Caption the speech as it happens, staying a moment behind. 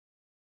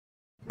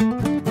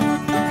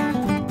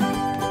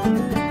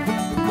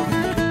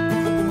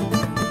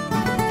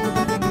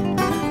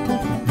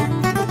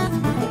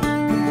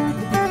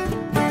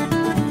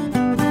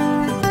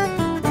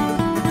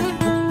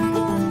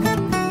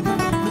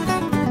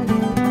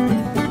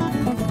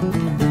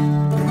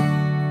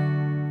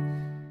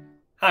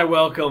Hi,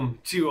 welcome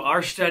to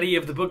our study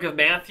of the book of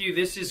Matthew.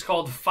 This is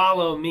called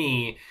Follow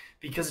Me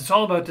because it's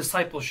all about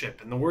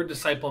discipleship. And the word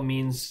disciple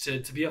means to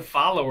be a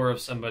follower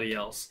of somebody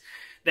else.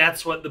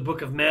 That's what the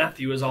book of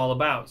Matthew is all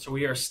about. So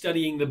we are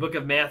studying the book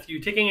of Matthew,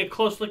 taking a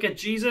close look at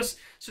Jesus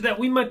so that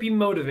we might be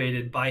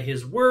motivated by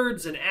his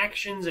words and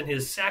actions and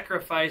his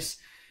sacrifice.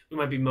 We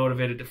might be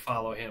motivated to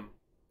follow him.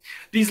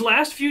 These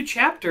last few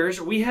chapters,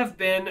 we have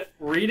been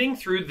reading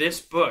through this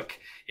book.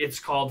 It's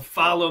called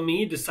Follow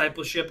Me,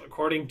 Discipleship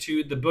According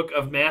to the Book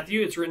of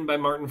Matthew. It's written by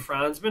Martin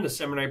Franzmann, a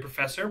seminary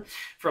professor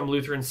from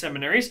Lutheran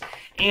seminaries.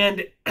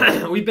 And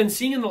we've been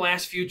seeing in the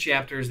last few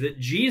chapters that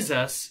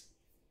Jesus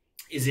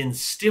is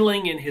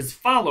instilling in his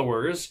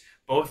followers,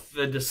 both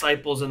the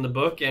disciples in the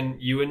book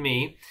and you and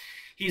me,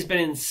 he's been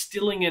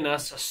instilling in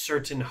us a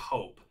certain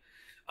hope,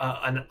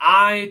 an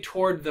eye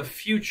toward the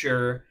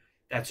future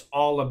that's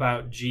all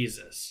about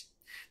Jesus.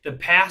 The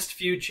past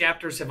few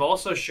chapters have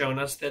also shown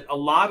us that a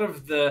lot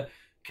of the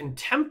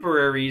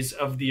contemporaries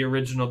of the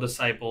original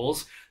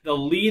disciples, the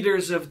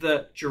leaders of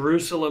the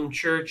Jerusalem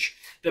church,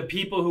 the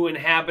people who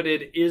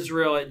inhabited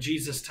Israel at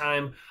Jesus'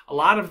 time, a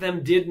lot of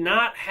them did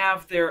not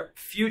have their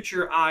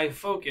future eye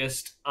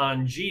focused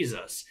on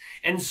Jesus.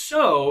 And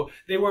so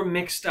they were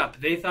mixed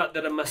up. They thought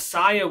that a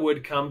Messiah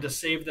would come to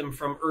save them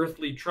from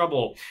earthly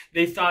trouble.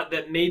 They thought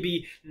that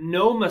maybe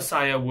no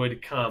Messiah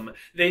would come.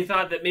 They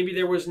thought that maybe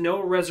there was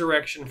no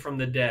resurrection from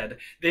the dead.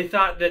 They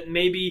thought that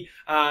maybe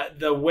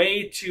the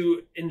way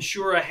to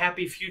ensure a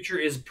happy future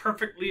is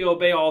perfectly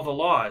obey all the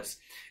laws.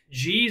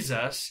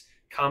 Jesus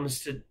comes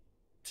to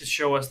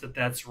show us that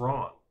that's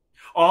wrong.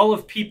 All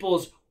of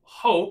people's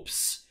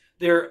hopes,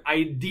 their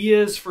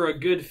ideas for a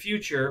good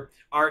future,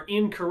 are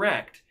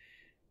incorrect.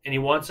 And he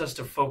wants us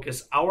to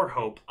focus our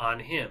hope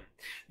on him.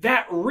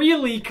 That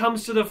really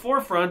comes to the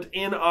forefront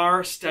in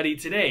our study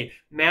today,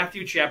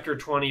 Matthew chapter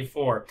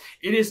 24.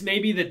 It is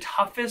maybe the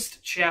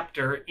toughest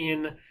chapter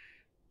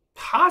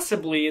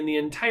possibly in the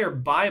entire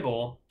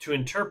Bible to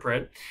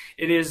interpret.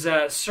 It is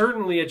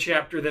certainly a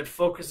chapter that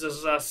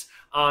focuses us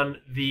on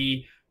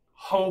the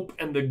hope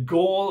and the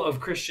goal of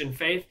Christian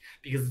faith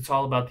because it's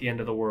all about the end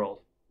of the world.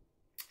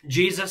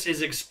 Jesus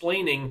is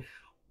explaining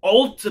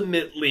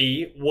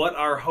ultimately what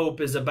our hope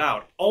is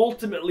about,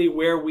 ultimately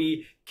where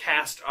we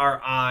cast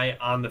our eye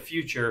on the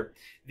future,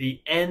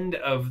 the end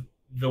of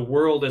the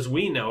world as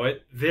we know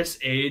it, this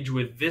age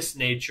with this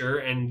nature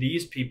and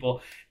these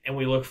people, and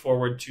we look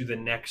forward to the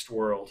next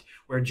world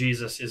where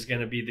Jesus is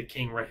going to be the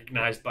king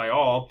recognized by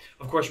all.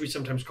 Of course, we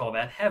sometimes call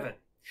that heaven.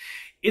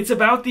 It's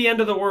about the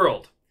end of the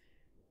world,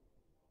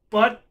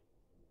 but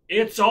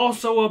it's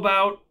also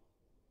about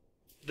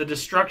the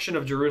destruction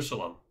of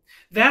Jerusalem.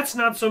 That's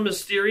not so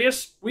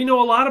mysterious. We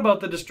know a lot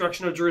about the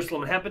destruction of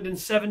Jerusalem. It happened in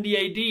 70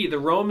 AD. The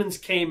Romans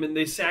came and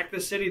they sacked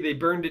the city. They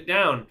burned it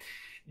down.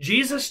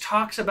 Jesus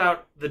talks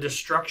about the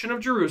destruction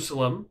of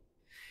Jerusalem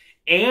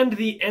and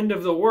the end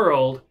of the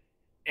world,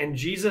 and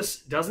Jesus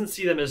doesn't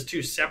see them as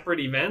two separate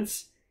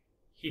events.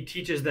 He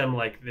teaches them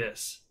like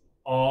this,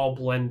 all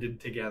blended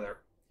together,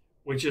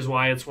 which is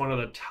why it's one of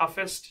the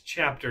toughest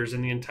chapters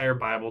in the entire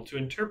Bible to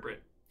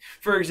interpret.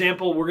 For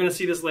example, we're going to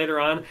see this later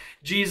on.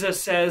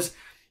 Jesus says,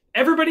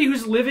 everybody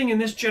who's living in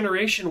this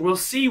generation will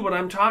see what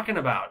I'm talking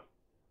about.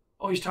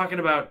 Oh, he's talking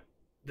about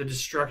the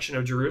destruction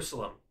of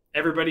Jerusalem.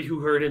 Everybody who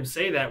heard him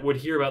say that would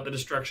hear about the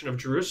destruction of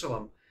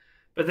Jerusalem.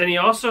 But then he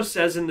also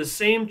says in the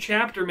same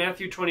chapter,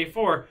 Matthew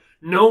 24,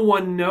 no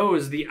one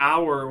knows the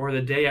hour or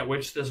the day at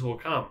which this will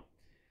come.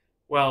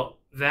 Well,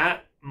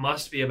 that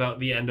must be about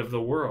the end of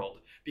the world,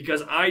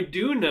 because I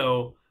do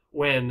know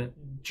when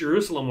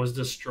Jerusalem was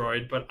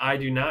destroyed, but I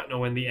do not know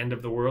when the end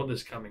of the world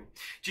is coming.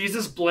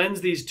 Jesus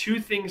blends these two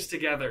things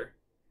together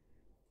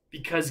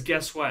because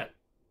guess what?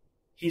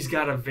 He's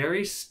got a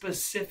very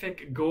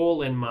specific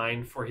goal in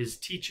mind for his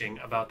teaching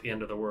about the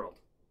end of the world.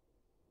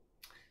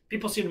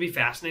 People seem to be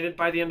fascinated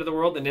by the end of the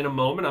world, and in a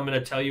moment I'm going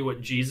to tell you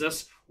what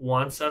Jesus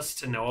wants us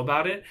to know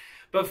about it.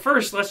 But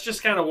first, let's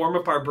just kind of warm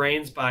up our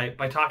brains by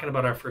talking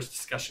about our first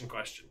discussion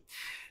question.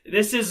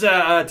 This is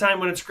a time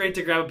when it's great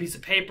to grab a piece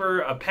of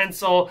paper, a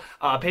pencil,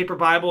 a paper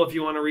Bible if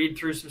you want to read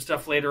through some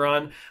stuff later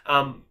on.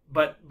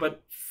 But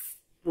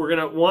we're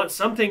going to want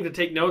something to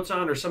take notes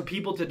on or some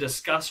people to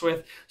discuss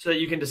with so that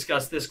you can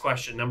discuss this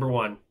question. Number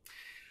one,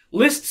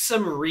 list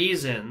some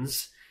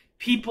reasons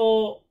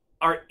people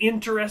are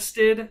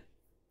interested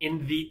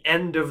in the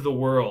end of the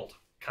world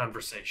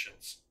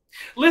conversations.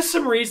 List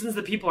some reasons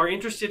that people are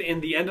interested in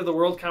the end of the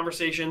world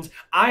conversations.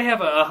 I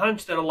have a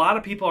hunch that a lot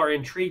of people are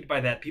intrigued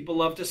by that. People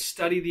love to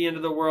study the end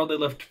of the world. They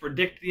love to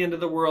predict the end of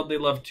the world. They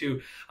love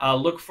to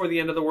look for the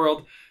end of the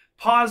world.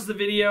 Pause the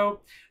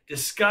video,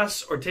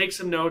 discuss or take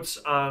some notes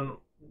on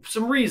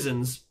some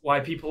reasons why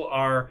people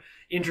are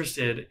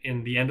interested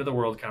in the end of the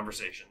world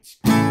conversations.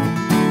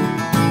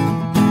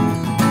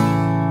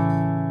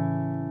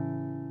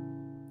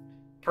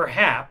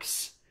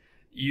 Perhaps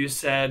you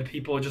said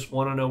people just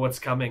want to know what's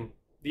coming.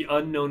 The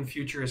unknown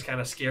future is kind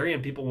of scary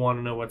and people want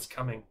to know what's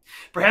coming.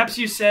 Perhaps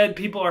you said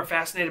people are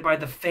fascinated by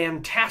the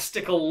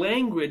fantastical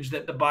language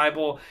that the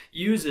Bible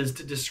uses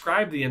to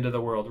describe the end of the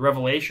world.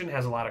 Revelation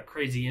has a lot of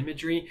crazy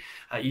imagery.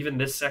 Even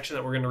this section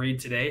that we're going to read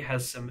today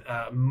has some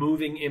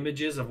moving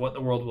images of what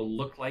the world will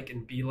look like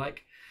and be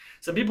like.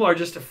 Some people are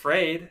just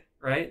afraid,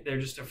 right?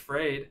 They're just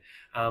afraid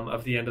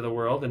of the end of the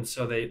world, and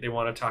so they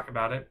want to talk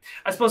about it.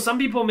 I suppose some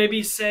people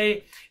maybe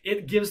say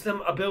it gives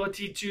them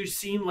ability to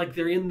seem like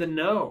they're in the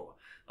know.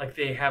 Like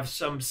they have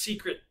some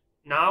secret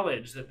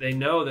knowledge that they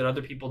know that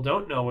other people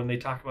don't know when they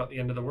talk about the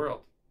end of the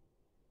world.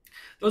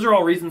 Those are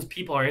all reasons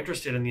people are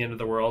interested in the end of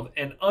the world.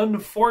 And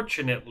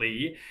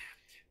unfortunately,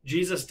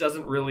 Jesus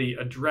doesn't really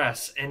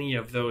address any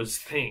of those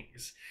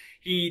things.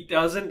 He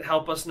doesn't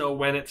help us know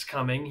when it's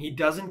coming. He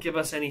doesn't give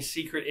us any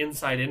secret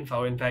inside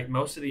info. In fact,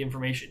 most of the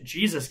information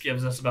Jesus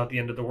gives us about the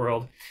end of the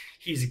world,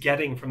 he's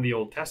getting from the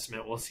Old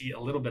Testament. We'll see a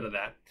little bit of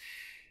that.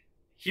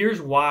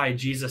 Here's why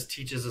Jesus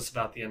teaches us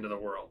about the end of the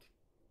world.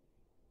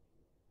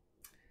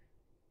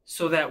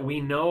 So that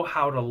we know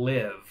how to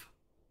live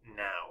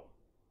now.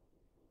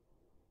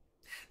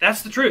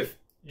 That's the truth.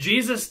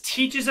 Jesus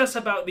teaches us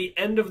about the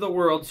end of the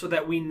world so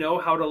that we know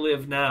how to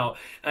live now.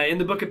 In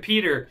the book of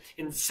Peter,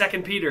 in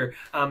 2 Peter,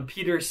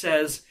 Peter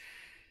says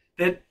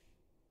that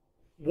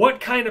what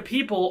kind of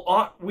people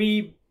ought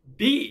we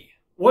be?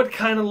 What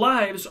kind of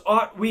lives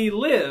ought we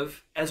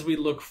live as we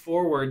look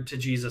forward to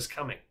Jesus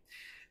coming?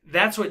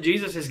 That's what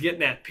Jesus is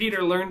getting at.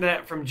 Peter learned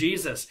that from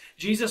Jesus.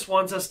 Jesus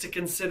wants us to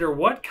consider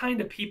what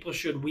kind of people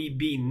should we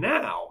be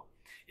now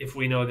if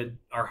we know that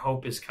our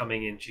hope is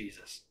coming in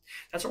Jesus.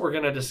 That's what we're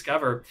going to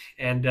discover.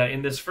 And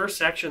in this first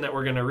section that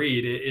we're going to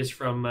read is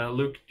from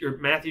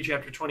Matthew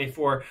chapter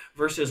 24,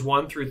 verses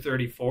 1 through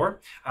 34,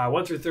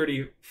 1 through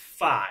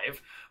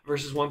 35,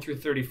 verses 1 through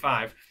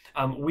 35.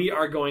 We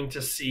are going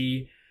to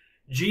see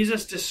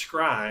Jesus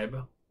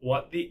describe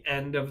what the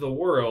end of the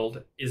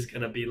world is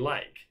going to be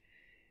like.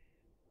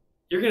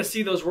 You're going to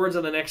see those words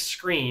on the next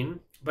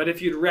screen, but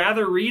if you'd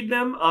rather read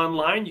them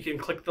online, you can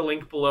click the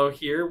link below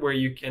here where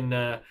you can,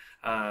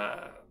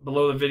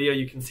 below the video,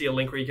 you can see a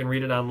link where you can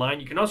read it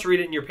online. You can also read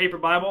it in your paper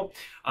Bible,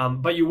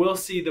 but you will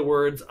see the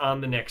words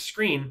on the next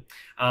screen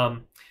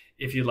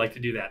if you'd like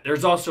to do that.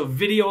 There's also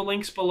video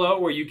links below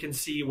where you can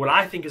see what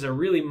I think is a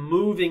really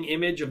moving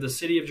image of the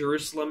city of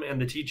Jerusalem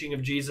and the teaching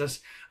of Jesus.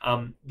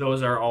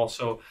 Those are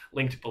also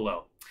linked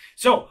below.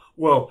 So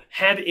we'll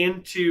head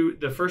into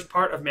the first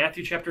part of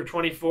Matthew chapter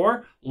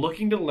 24,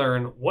 looking to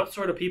learn what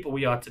sort of people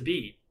we ought to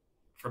be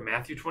from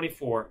Matthew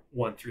 24,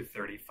 1 through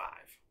 35.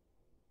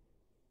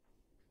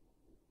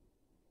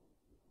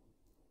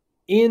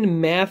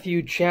 In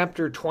Matthew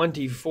chapter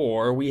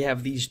 24, we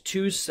have these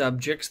two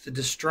subjects, the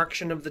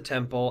destruction of the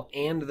temple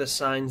and the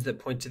signs that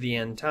point to the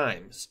end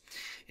times.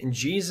 And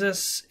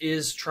Jesus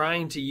is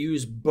trying to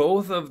use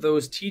both of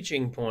those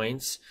teaching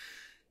points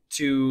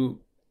to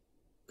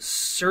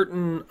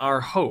certain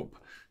our hope,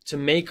 to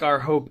make our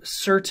hope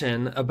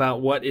certain about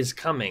what is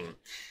coming.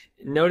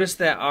 Notice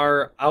that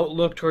our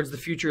outlook towards the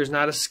future is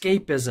not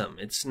escapism.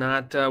 It's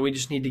not we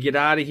just need to get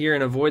out of here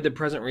and avoid the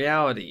present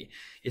reality.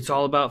 It's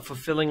all about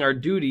fulfilling our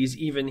duties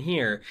even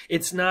here.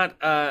 It's not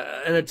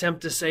an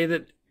attempt to say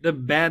that the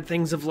bad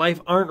things of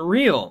life aren't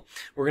real.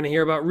 We're going to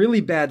hear about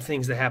really bad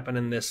things that happen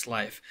in this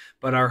life.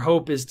 But our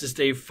hope is to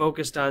stay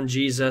focused on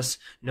Jesus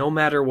no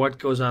matter what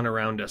goes on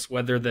around us,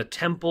 whether the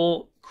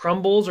temple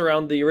crumbles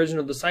around the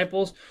original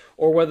disciples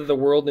or whether the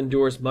world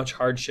endures much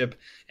hardship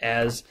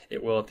as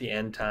it will at the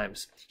end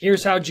times.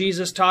 Here's how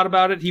Jesus taught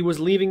about it. He was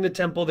leaving the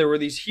temple. There were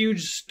these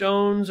huge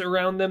stones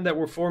around them that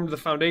were formed the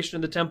foundation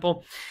of the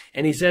temple.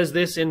 And he says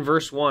this in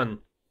verse 1.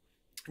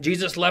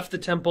 Jesus left the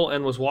temple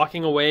and was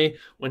walking away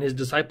when his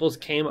disciples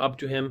came up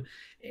to him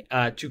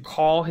to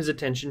call his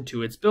attention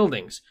to its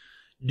buildings.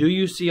 "Do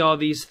you see all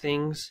these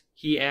things?"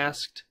 he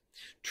asked.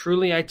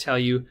 "Truly I tell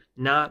you,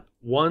 not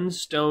one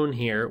stone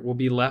here will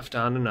be left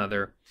on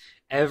another.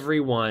 Every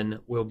one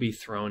will be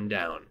thrown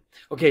down."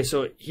 Okay,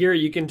 so here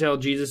you can tell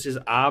Jesus is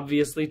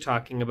obviously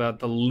talking about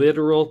the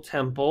literal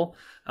temple.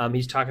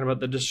 He's talking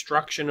about the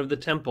destruction of the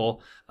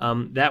temple.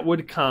 That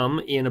would come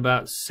in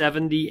about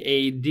 70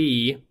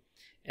 A.D.,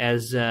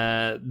 as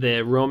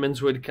the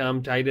Romans would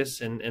come,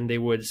 Titus, and they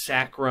would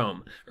sack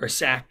Rome, or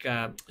sack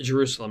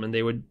Jerusalem, and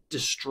they would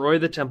destroy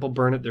the temple,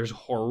 burn it. There's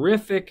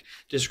horrific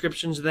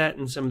descriptions of that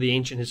in some of the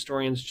ancient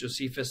historians,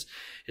 Josephus,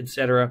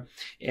 etc.,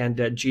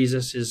 and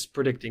Jesus is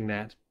predicting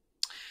that.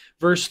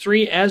 Verse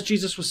 3, as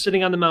Jesus was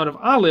sitting on the Mount of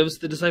Olives,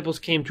 the disciples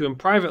came to him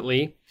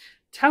privately.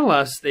 "Tell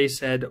us," they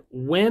said,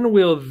 "when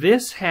will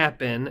this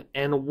happen,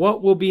 and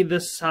what will be the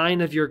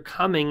sign of your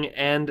coming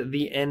and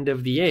the end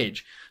of the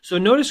age?" So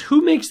notice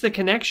who makes the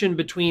connection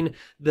between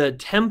the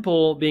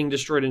temple being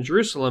destroyed in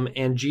Jerusalem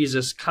and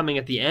Jesus coming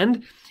at the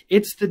end.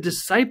 It's the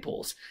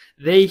disciples.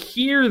 They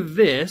hear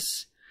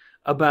this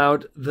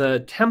about the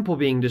temple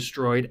being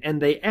destroyed, and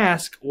they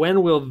ask,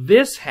 when will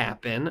this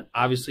happen?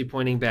 Obviously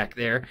pointing back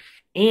there.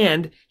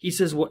 And he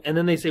says, and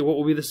then they say, what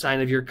will be the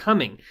sign of your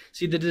coming?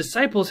 See, the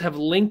disciples have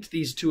linked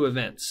these two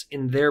events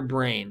in their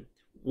brain.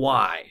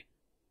 Why?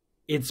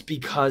 It's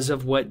because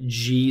of what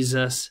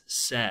Jesus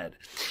said.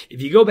 If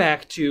you go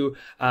back to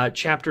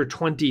chapter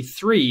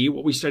 23,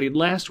 what we studied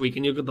last week,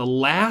 and you look at the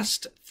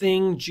last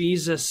thing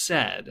Jesus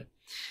said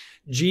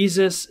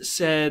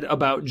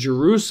about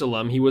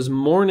Jerusalem, he was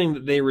mourning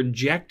that they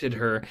rejected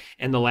her.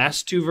 And the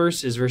last two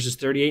verses, verses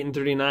 38 and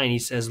 39, he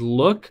says,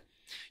 "Look,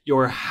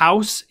 your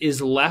house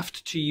is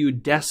left to you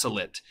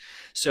desolate."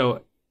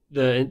 So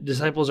the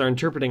disciples are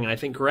interpreting, I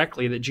think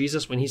correctly, that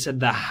Jesus, when he said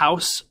the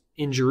house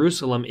in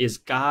Jerusalem is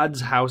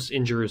God's house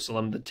in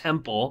Jerusalem, the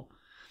temple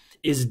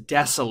is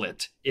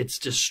desolate. It's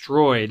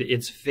destroyed.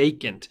 It's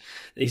vacant.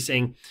 He's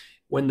saying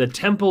when the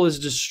temple is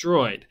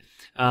destroyed,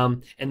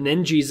 and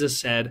then Jesus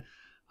said,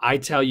 "I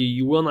tell you,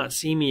 you will not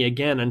see me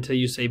again until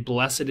you say,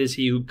 'Blessed is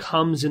he who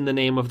comes in the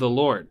name of the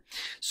Lord.'"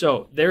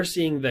 So they're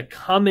seeing the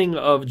coming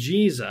of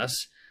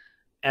Jesus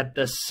at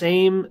the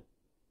same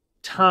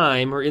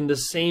time, or in the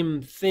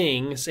same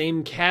thing,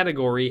 same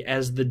category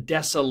as the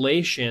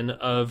desolation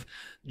of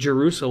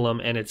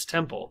Jerusalem and its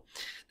temple.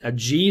 Now,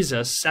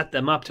 Jesus set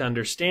them up to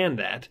understand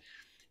that,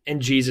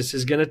 and Jesus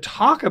is going to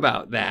talk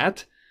about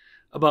that,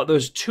 about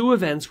those two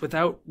events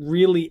without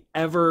really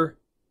ever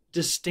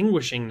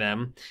distinguishing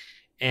them.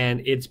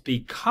 And it's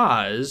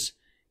because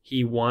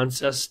he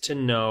wants us to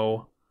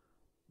know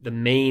the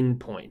main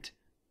point.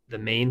 The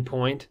main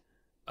point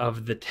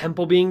of the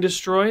temple being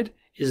destroyed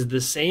is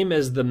the same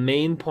as the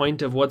main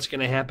point of what's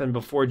going to happen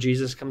before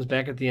Jesus comes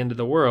back at the end of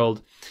the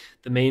world.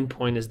 The main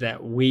point is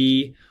that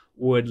we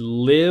would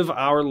live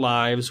our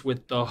lives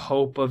with the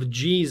hope of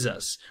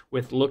Jesus,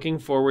 with looking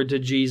forward to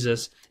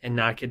Jesus, and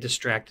not get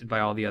distracted by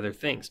all the other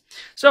things.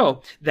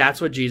 So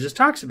that's what Jesus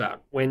talks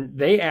about. When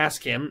they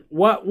ask him,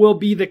 what will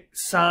be the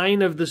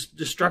sign of the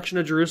destruction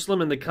of Jerusalem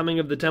and the coming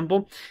of the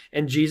temple?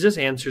 And Jesus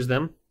answers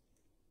them,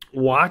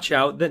 "Watch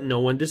out that no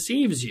one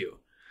deceives you."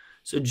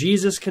 So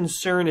Jesus'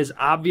 concern is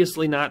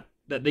obviously not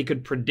that they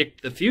could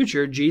predict the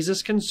future.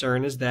 Jesus'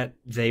 concern is that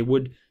they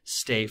would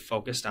stay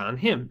focused on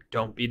him.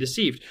 Don't be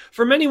deceived.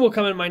 "For many will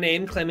come in my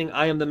name, claiming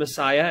I am the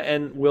Messiah,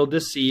 and will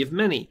deceive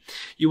many."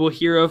 You will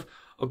hear of,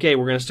 okay,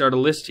 we're going to start a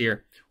list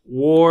here,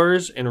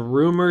 wars and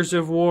rumors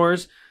of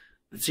wars.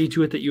 See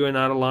to it that you are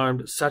not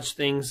alarmed. Such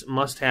things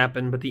must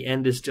happen, but the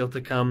end is still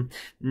to come.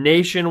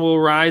 Nation will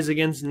rise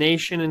against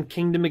nation and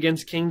kingdom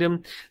against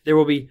kingdom. There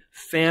will be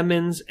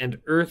famines and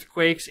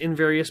earthquakes in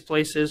various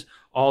places.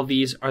 All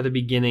these are the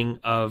beginning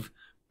of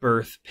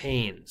birth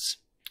pains.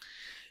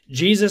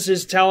 Jesus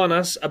is telling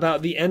us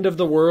about the end of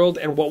the world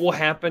and what will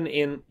happen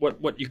in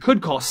what you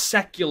could call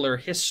secular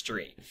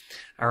history.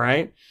 All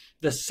right?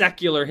 The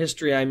secular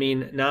history, I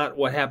mean, not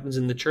what happens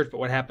in the church, but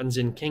what happens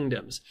in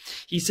kingdoms.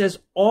 He says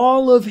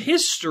all of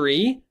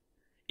history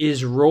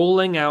is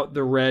rolling out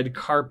the red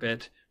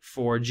carpet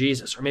for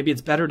Jesus. Or maybe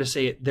it's better to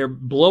say they're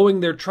blowing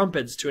their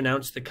trumpets to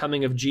announce the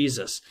coming of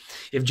Jesus.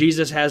 If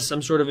Jesus has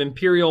some sort of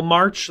imperial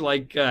march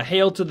like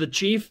Hail to the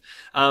Chief,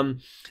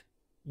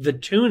 the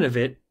tune of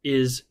it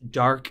is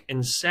dark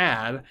and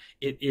sad.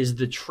 It is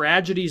the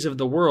tragedies of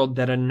the world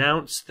that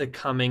announce the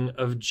coming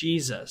of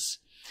Jesus.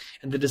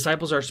 And the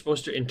disciples are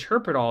supposed to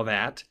interpret all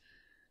that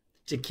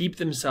to keep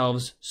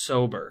themselves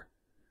sober,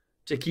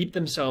 to keep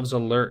themselves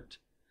alert,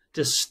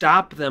 to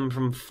stop them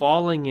from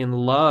falling in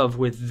love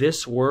with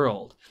this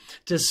world,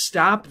 to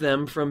stop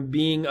them from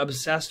being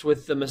obsessed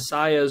with the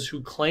messiahs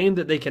who claim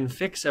that they can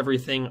fix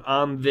everything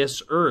on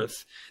this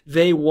earth.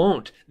 They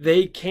won't.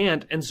 They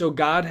can't. And so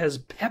God has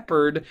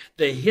peppered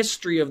the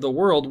history of the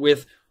world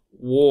with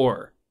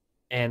war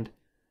and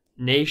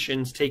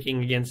nations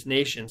taking against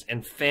nations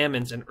and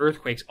famines and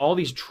earthquakes. All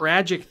these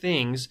tragic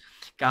things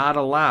God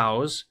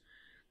allows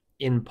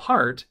in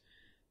part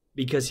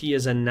because he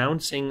is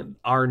announcing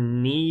our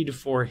need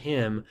for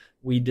him.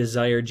 We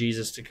desire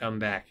Jesus to come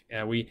back.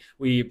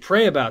 We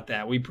pray about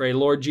that. We pray,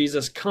 Lord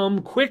Jesus,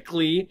 come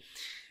quickly,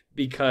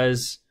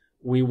 because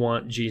we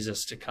want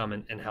Jesus to come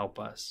and help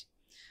us.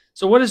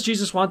 So what does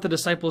Jesus want the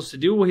disciples to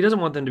do? Well, he doesn't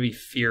want them to be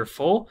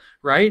fearful,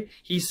 right?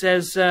 He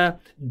says,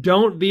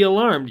 don't be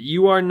alarmed.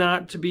 You are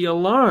not to be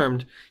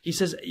alarmed. He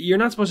says, you're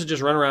not supposed to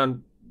just run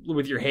around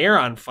with your hair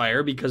on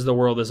fire because the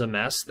world is a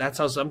mess. That's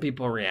how some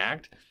people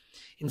react.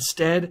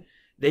 Instead,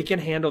 they can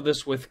handle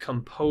this with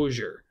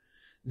composure.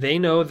 They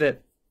know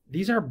that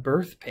these are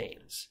birth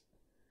pains.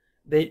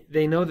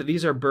 They know that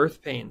these are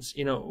birth pains.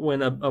 You know,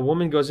 when a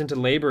woman goes into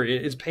labor,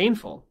 it is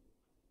painful.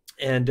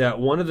 And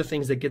one of the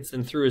things that gets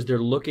them through is they're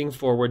looking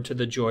forward to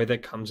the joy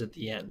that comes at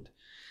the end.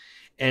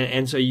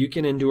 And so you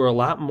can endure a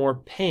lot more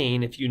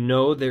pain if you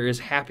know there is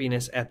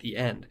happiness at the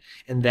end.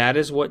 And that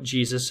is what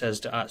Jesus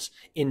says to us.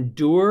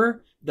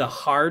 Endure the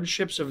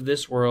hardships of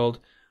this world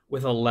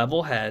with a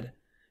level head,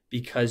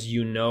 because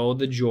you know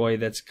the joy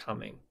that's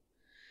coming.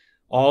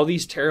 All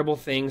these terrible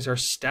things are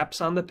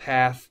steps on the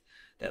path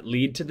that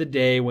lead to the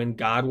day when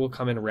God will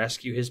come and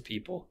rescue his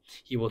people.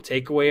 He will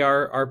take away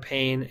our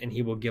pain, and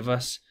he will give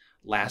us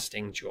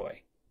lasting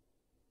joy.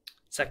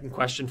 Second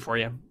question for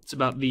you. It's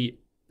about the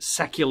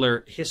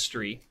secular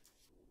history.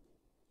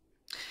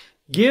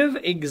 Give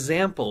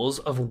examples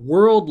of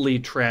worldly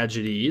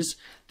tragedies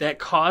that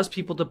cause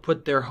people to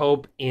put their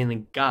hope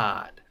in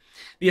God.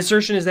 The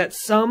assertion is that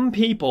some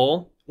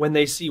people, when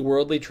they see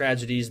worldly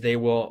tragedies, they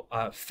will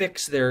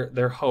fix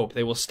their hope.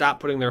 They will stop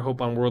putting their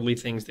hope on worldly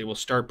things. They will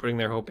start putting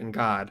their hope in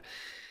God.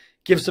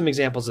 Give some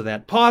examples of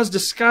that. Pause,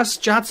 discuss,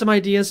 jot some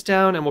ideas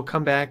down, and we'll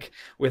come back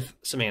with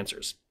some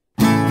answers.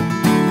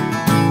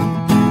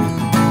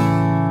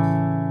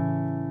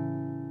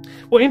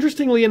 Well,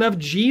 interestingly enough,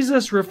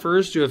 Jesus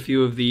refers to a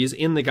few of these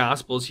in the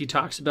Gospels. He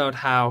talks about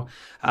how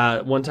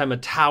one time a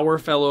tower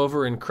fell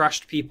over and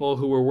crushed people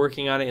who were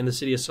working on it in the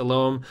city of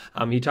Siloam.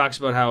 He talks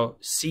about how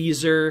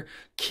Caesar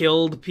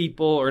killed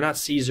people, or not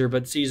Caesar,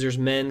 but Caesar's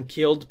men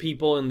killed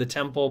people in the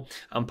temple.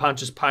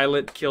 Pontius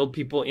Pilate killed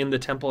people in the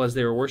temple as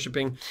they were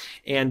worshiping.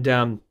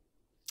 And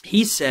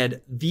he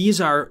said,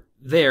 these are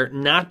there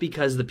not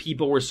because the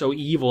people were so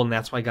evil and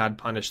that's why God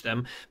punished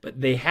them,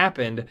 but they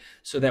happened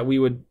so that we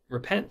would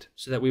repent,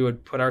 so that we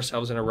would put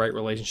ourselves in a right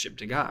relationship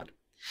to God.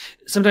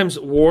 Sometimes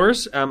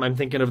wars, I'm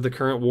thinking of the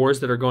current wars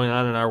that are going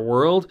on in our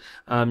world.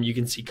 You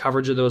can see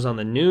coverage of those on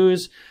the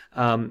news,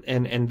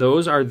 and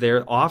those are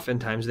there.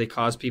 Oftentimes they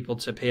cause people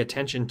to pay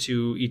attention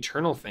to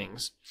eternal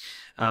things.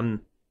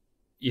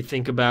 You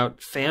think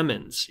about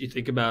famines. You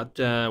think about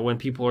when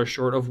people are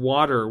short of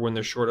water, when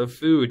they're short of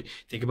food.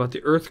 Think about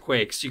the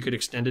earthquakes. You could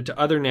extend it to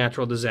other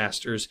natural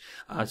disasters,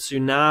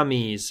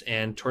 tsunamis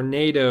and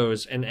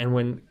tornadoes. And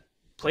when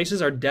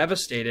places are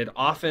devastated,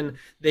 often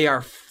they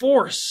are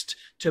forced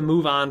to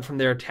move on from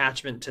their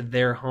attachment to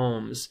their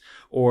homes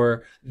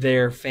or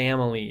their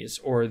families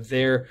or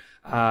their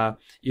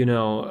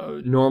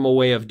normal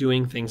way of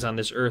doing things on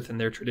this earth and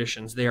their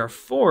traditions. They are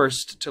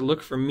forced to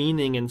look for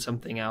meaning in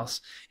something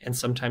else, and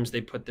sometimes they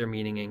put their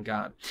meaning in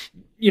God.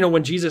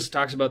 When Jesus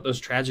talks about those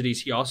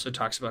tragedies, he also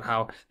talks about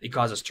how they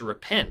cause us to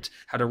repent,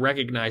 how to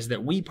recognize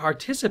that we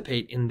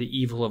participate in the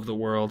evil of the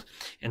world,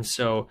 and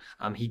so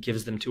he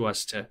gives them to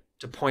us to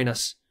point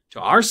us to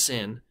our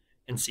sin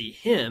and see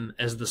him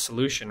as the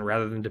solution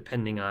rather than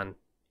depending on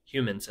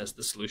humans as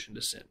the solution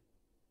to sin.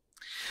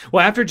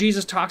 Well, after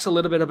Jesus talks a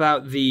little bit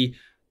about the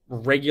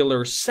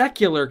regular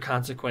secular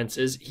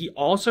consequences, he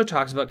also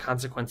talks about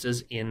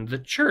consequences in the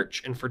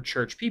church and for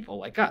church people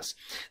like us.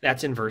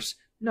 That's in verse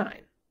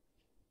 9.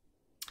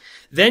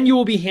 Then you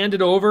will be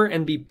handed over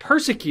and be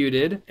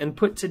persecuted and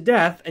put to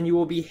death, and you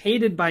will be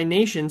hated by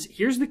nations.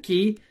 Here's the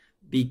key: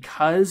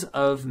 because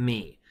of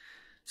me.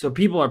 So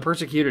people are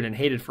persecuted and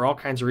hated for all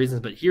kinds of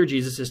reasons, but here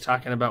Jesus is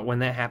talking about when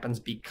that happens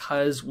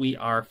because we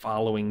are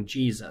following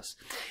Jesus.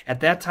 At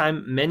that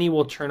time, many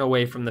will turn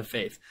away from the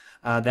faith.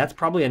 That's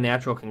probably a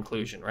natural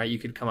conclusion, right? You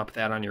could come up with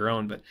that on your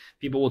own, but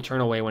people will turn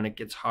away when it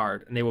gets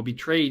hard, and they will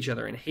betray each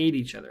other and hate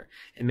each other.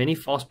 And many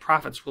false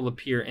prophets will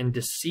appear and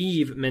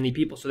deceive many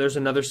people. So there's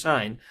another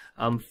sign,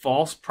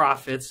 false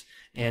prophets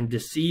and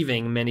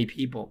deceiving many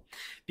people.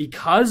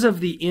 Because of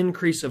the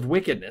increase of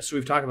wickedness, so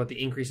we've talked about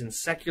the increase in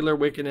secular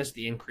wickedness,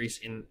 the increase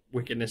in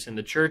wickedness in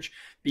the church.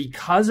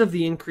 Because of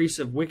the increase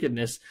of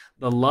wickedness,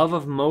 the love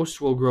of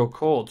most will grow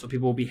cold. So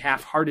people will be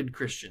half-hearted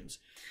Christians.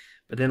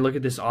 But then look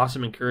at this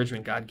awesome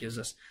encouragement God gives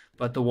us.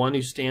 But the one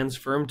who stands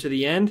firm to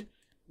the end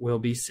will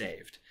be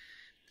saved.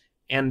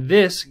 And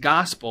this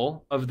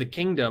gospel of the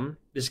kingdom,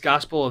 this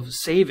gospel of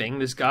saving,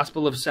 this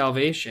gospel of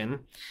salvation,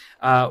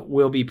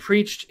 will be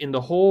preached in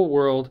the whole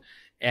world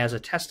as a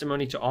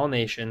testimony to all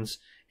nations,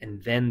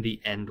 and then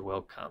the end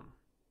will come.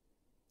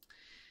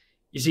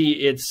 You see,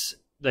 it's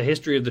the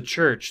history of the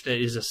church that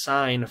is a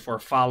sign for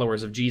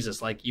followers of Jesus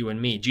like you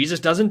and me. Jesus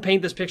doesn't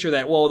paint this picture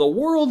that, well, the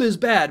world is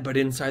bad, but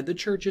inside the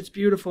church it's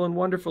beautiful and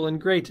wonderful and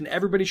great, and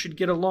everybody should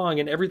get along,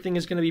 and everything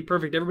is going to be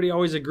perfect. Everybody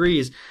always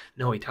agrees.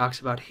 No, he talks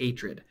about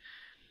hatred.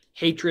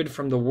 Hatred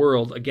from the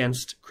world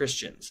against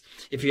Christians.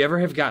 If you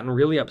ever have gotten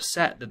really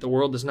upset that the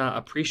world does not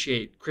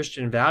appreciate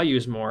Christian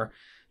values more,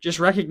 just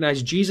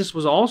recognize Jesus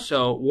was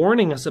also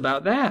warning us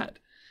about that.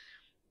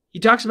 He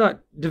talks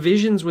about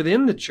divisions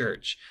within the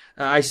church.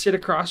 I sit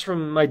across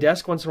from my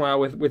desk once in a while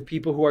with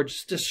people who are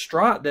just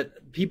distraught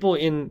that people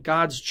in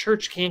God's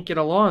church can't get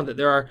along, that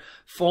there are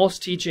false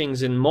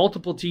teachings and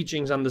multiple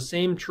teachings on the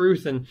same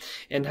truth,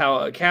 and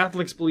how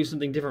Catholics believe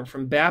something different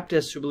from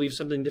Baptists, who believe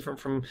something different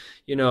from,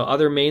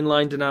 other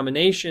mainline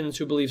denominations,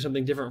 who believe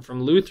something different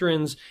from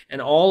Lutherans,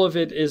 and all of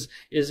it is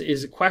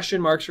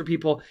question marks for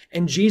people.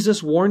 And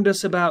Jesus warned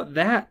us about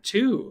that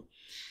too.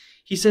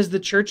 He says the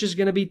church is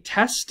going to be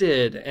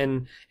tested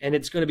and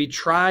it's going to be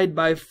tried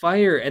by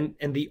fire. And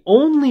the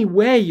only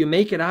way you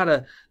make it out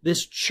of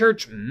this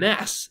church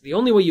mess, the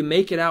only way you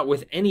make it out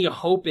with any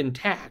hope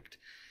intact,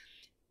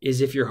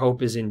 is if your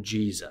hope is in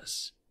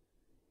Jesus.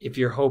 If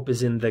your hope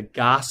is in the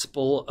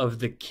gospel of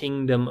the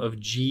kingdom of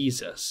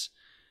Jesus.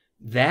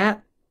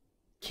 That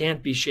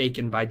can't be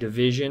shaken by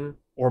division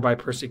or by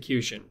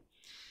persecution.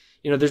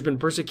 There's been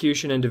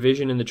persecution and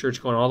division in the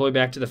church going all the way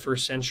back to the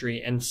first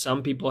century, and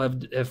some people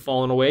have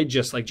fallen away,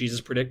 just like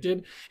Jesus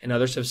predicted, and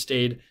others have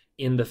stayed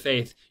in the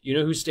faith. You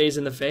know who stays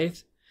in the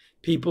faith?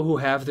 People who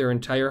have their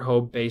entire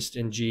hope based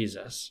in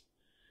Jesus.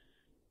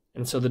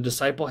 And so the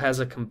disciple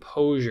has a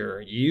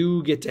composure.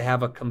 You get to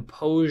have a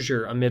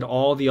composure amid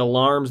all the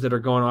alarms that are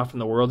going off in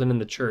the world and in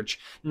the church.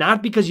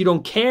 Not because you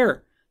don't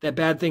care that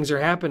bad things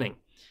are happening,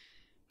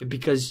 but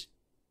because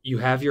you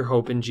have your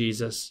hope in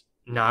Jesus,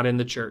 not in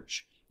the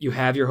church. You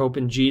have your hope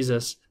in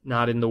Jesus,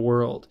 not in the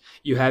world.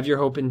 You have your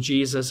hope in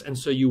Jesus, and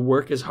so you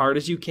work as hard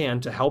as you can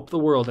to help the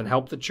world and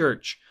help the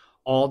church,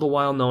 all the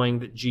while knowing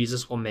that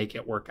Jesus will make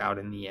it work out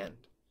in the end.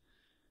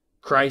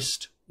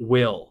 Christ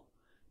will,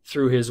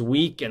 through his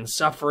weak and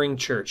suffering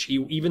church.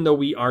 Even though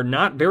we are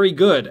not very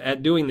good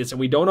at doing this and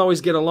we don't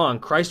always get along,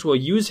 Christ will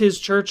use his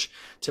church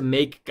to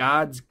make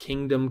God's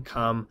kingdom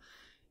come.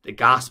 The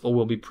gospel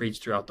will be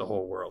preached throughout the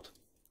whole world.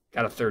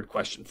 Got a third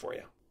question for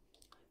you.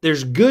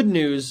 There's good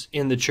news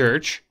in the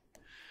church,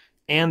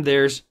 and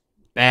there's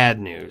bad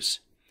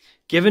news.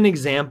 Give an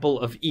example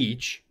of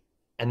each,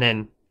 and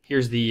then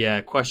here's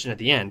the question at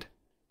the end.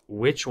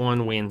 Which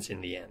one wins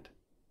in the end?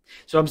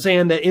 So I'm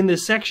saying that in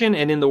this section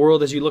and in the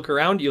world as you look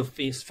around, you'll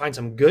find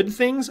some good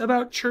things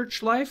about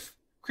church life,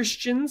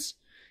 Christians,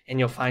 and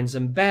you'll find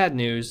some bad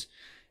news.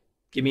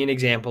 Give me an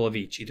example of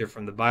each, either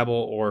from the Bible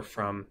or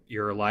from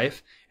your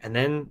life, and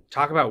then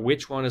talk about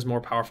which one is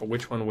more powerful,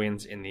 which one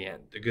wins in the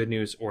end, the good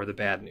news or the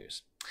bad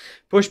news.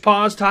 Push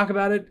pause, talk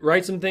about it,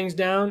 write some things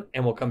down,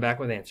 and we'll come back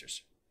with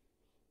answers.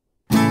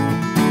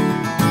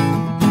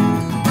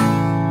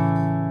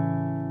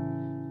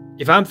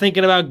 If I'm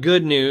thinking about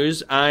good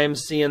news, I'm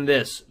seeing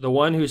this. The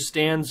one who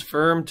stands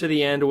firm to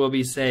the end will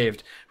be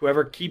saved.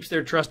 Whoever keeps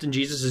their trust in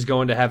Jesus is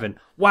going to heaven.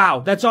 Wow,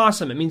 that's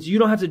awesome. It means you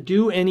don't have to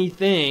do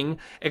anything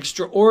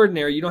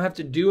extraordinary. You don't have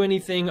to do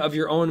anything of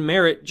your own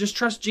merit. Just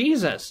trust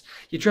Jesus.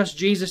 You trust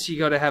Jesus, you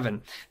go to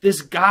heaven.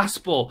 This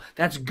gospel,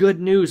 that's good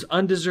news.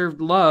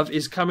 Undeserved love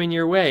is coming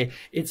your way.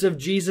 It's of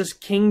Jesus'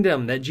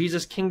 kingdom, that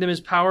Jesus' kingdom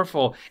is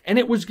powerful. And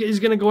is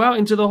going to go out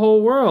into the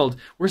whole world.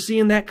 We're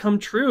seeing that come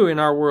true in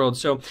our world.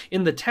 So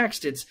in the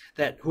text, it's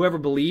that whoever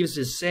believes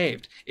is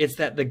saved. It's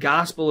that the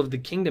gospel of the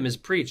kingdom is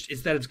preached.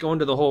 It's that it's going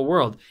to the whole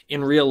world.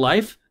 In real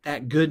life,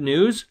 that good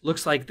news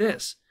looks like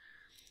this.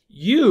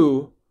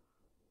 You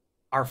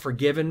are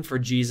forgiven for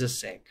Jesus'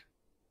 sake.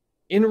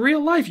 In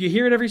real life, you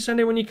hear it every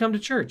Sunday when you come to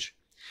church.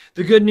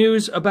 The good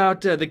news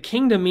about the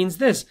kingdom means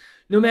this.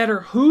 No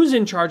matter who's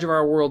in charge of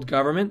our world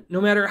government,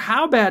 no matter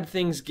how bad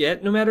things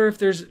get, no matter if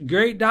there's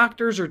great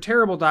doctors or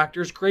terrible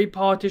doctors, great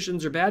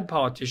politicians or bad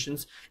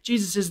politicians,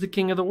 Jesus is the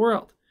king of the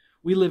world.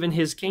 We live in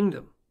his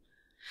kingdom.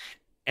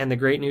 And the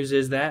great news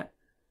is that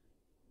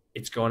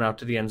it's going out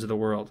to the ends of the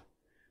world.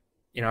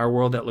 In our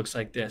world, that looks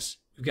like this.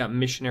 We've got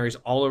missionaries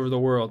all over the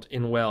world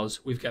in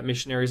Wells. We've got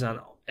missionaries on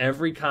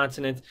every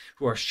continent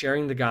who are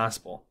sharing the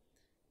gospel.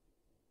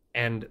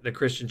 And the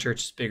Christian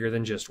church is bigger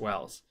than just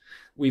Wells.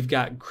 We've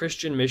got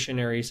Christian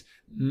missionaries,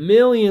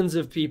 millions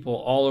of people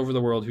all over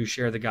the world who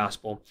share the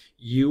gospel.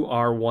 You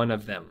are one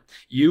of them.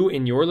 You,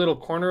 in your little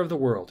corner of the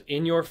world,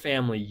 in your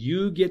family,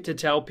 you get to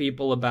tell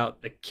people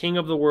about the King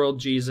of the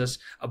world, Jesus,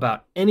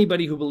 about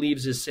anybody who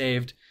believes is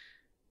saved.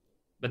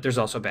 But there's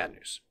also bad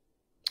news.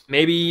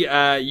 Maybe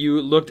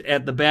you looked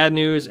at the bad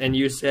news and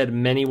you said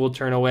many will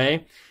turn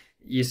away.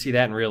 You see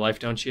that in real life,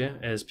 don't you?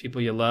 As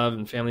people you love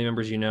and family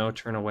members you know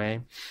turn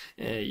away.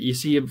 You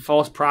see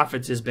false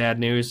prophets as bad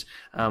news.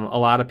 A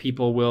lot of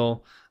people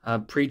will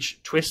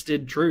preach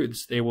twisted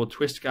truths. They will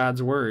twist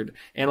God's word.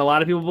 And a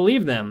lot of people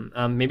believe them.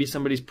 Maybe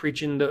somebody's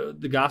preaching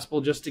the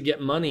gospel just to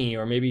get money,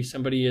 or maybe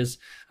somebody is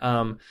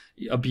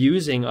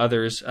abusing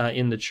others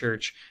in the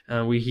church.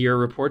 We hear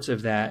reports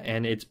of that,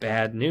 and it's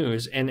bad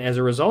news. And as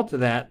a result of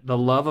that, the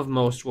love of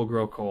most will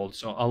grow cold.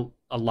 So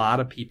a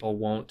lot of people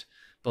won't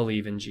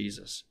believe in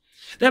Jesus.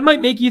 That might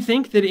make you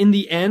think that in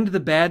the end, the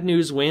bad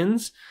news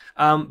wins.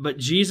 But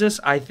Jesus,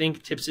 I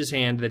think, tips his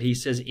hand that he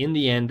says, in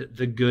the end,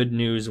 the good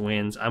news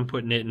wins. I'm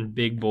putting it in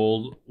big,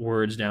 bold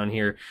words down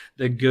here.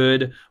 The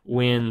good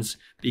wins,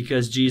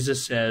 because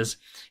Jesus says,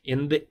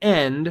 in the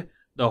end,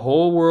 the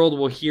whole world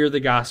will hear the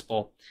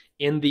gospel.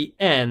 In the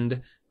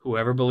end,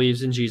 whoever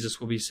believes in Jesus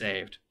will be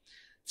saved.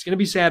 It's going to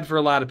be sad for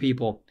a lot of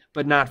people,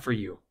 but not for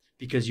you,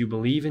 because you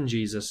believe in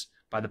Jesus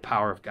by the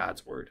power of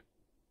God's word.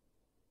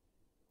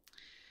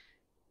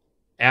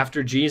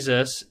 After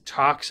Jesus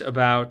talks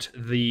about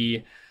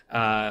the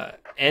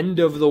end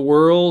of the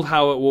world,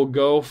 how it will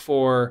go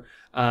for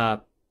the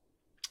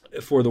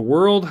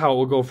world, how it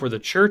will go for the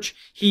church,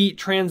 he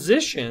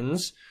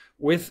transitions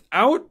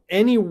without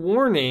any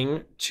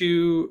warning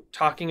to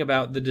talking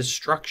about the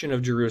destruction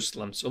of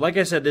Jerusalem. So like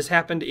I said, this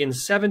happened in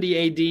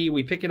 70 AD.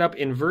 We pick it up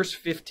in verse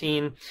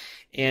 15,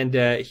 and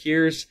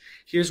here's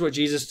what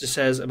Jesus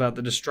says about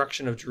the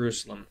destruction of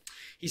Jerusalem.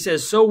 He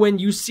says, so when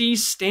you see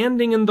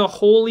standing in the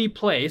holy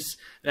place,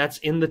 that's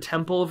in the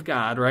temple of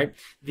God, right?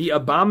 The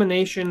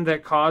abomination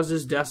that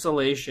causes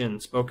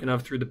desolation, spoken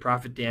of through the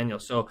prophet Daniel.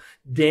 So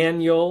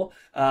Daniel,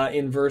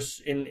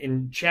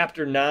 in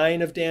chapter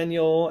 9 of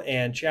Daniel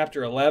and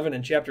chapter 11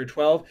 and chapter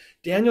 12,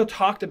 Daniel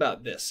talked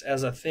about this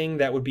as a thing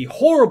that would be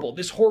horrible,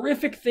 this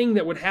horrific thing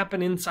that would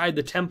happen inside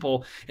the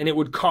temple, and it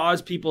would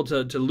cause people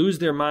to lose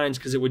their minds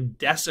because it would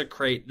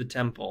desecrate the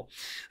temple,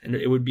 and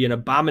it would be an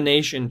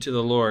abomination to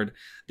the Lord.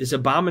 This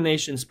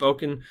abomination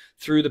spoken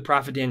through the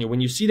prophet Daniel.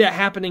 When you see that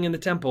happening in the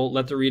temple,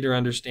 let the reader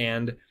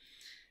understand.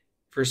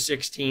 Verse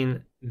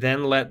 16,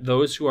 then let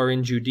those who are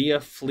in Judea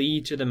flee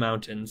to the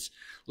mountains.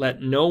 Let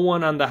no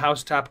one on the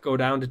housetop go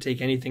down to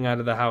take anything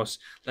out of the house.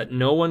 Let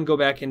no one go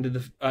back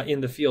into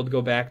in the field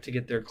go back to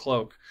get their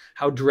cloak.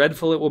 How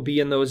dreadful it will be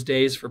in those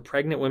days for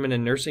pregnant women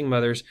and nursing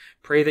mothers.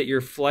 Pray that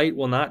your flight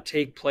will not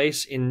take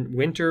place in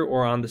winter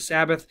or on the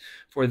Sabbath,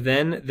 for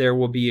then there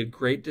will be a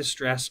great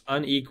distress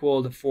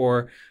unequaled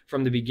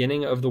from the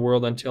beginning of the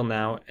world until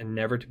now, and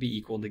never to be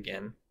equaled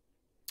again.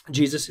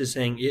 Jesus is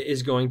saying it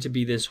is going to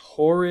be this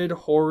horrid,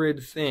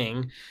 horrid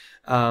thing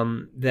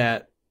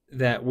that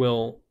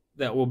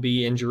will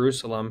be in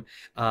Jerusalem,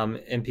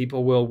 and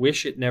people will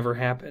wish it never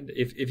happened.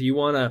 If you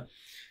want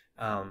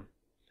to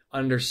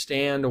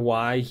understand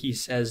why he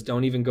says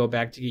don't even go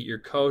back to get your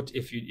coat,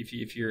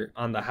 if you're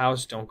on the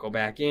house, don't go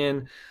back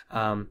in,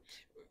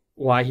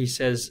 why he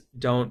says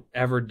don't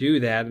ever do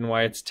that, and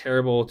why it's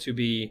terrible to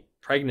be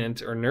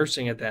pregnant or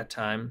nursing at that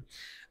time,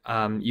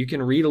 you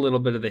can read a little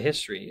bit of the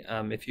history.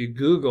 If you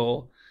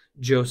Google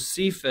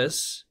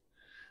Josephus,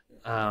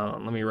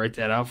 let me write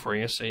that out for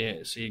you so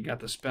you got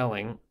the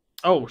spelling.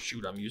 Oh,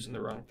 shoot, I'm using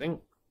the wrong thing.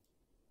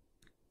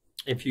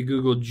 If you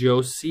Google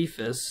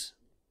Josephus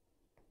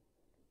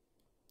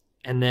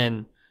and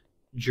then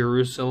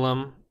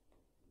Jerusalem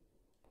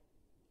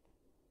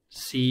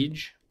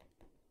siege,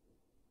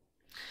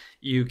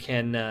 you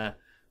can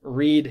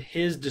read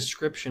his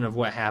description of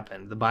what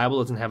happened. The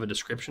Bible doesn't have a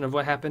description of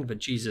what happened, but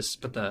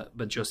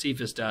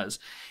Josephus does.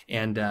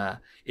 And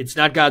it's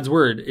not God's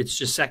word, it's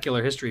just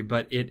secular history,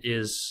 but it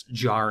is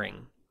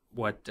jarring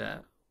what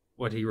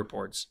he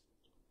reports.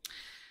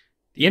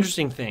 The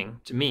interesting thing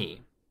to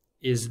me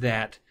is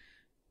that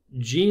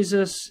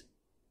Jesus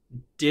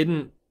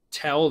didn't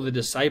tell the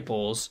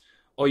disciples,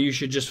 oh, you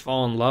should just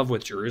fall in love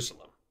with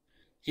Jerusalem.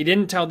 He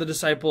didn't tell the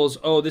disciples,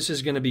 oh, this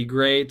is going to be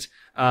great.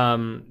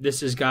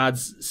 This is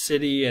God's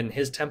city and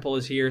his temple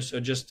is here, so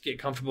just get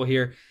comfortable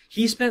here.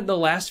 He spent the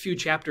last few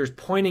chapters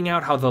pointing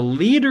out how the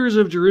leaders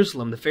of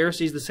Jerusalem, the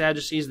Pharisees, the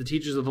Sadducees, the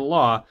teachers of the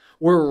law,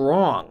 were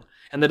wrong,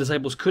 and the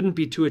disciples couldn't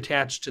be too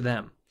attached to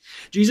them.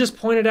 Jesus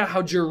pointed out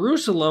how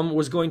Jerusalem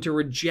was going to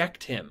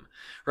reject him,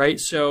 right?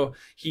 So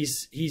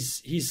he's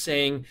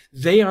saying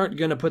they aren't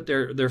going to put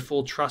their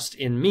full trust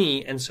in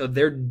me, and so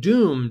they're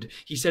doomed.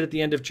 He said at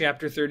the end of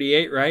chapter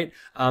 38, right?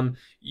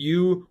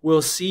 You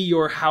will see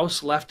your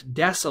house left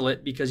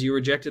desolate because you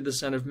rejected the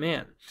Son of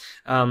Man.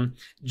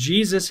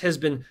 Jesus has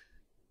been,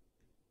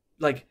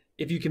 like,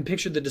 if you can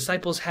picture, the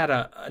disciples had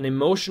an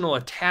emotional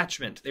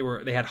attachment.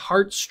 They had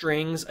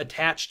heartstrings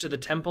attached to the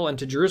temple and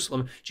to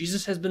Jerusalem.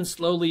 Jesus has been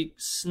slowly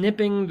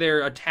snipping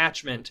their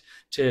attachment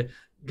to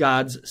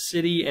God's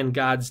city and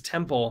God's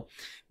temple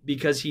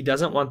because he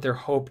doesn't want their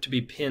hope to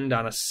be pinned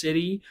on a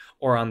city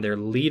or on their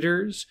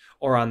leaders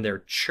or on their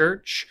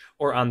church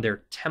or on their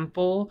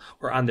temple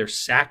or on their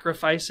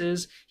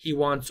sacrifices. He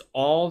wants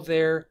all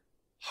their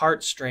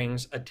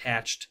heartstrings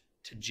attached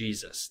to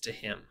Jesus, to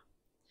him.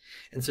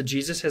 And so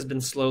Jesus has been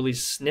slowly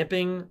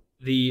snipping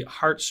the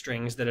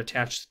heartstrings that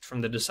attached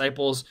from the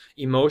disciples'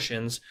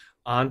 emotions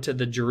onto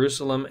the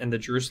Jerusalem and the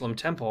Jerusalem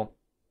temple,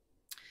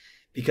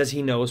 because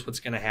he knows what's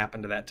going to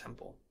happen to that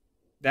temple.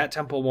 That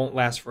temple won't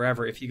last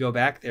forever. If you go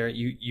back there,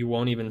 you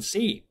won't even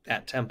see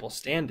that temple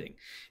standing.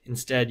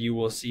 Instead, you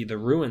will see the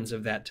ruins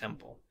of that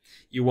temple.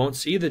 You won't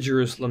see the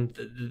Jerusalem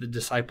the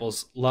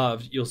disciples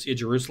loved. You'll see a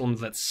Jerusalem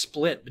that's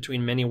split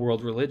between many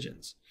world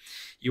religions.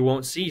 You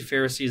won't see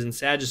Pharisees and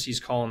Sadducees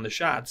calling the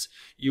shots.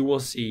 You will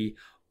see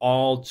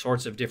all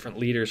sorts of different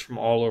leaders from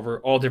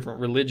all different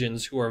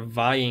religions who are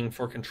vying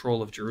for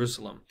control of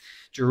Jerusalem.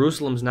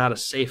 Jerusalem's not a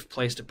safe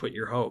place to put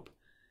your hope,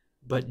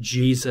 but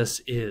Jesus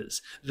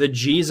is. The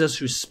Jesus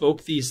who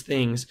spoke these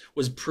things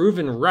was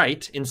proven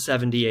right in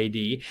 70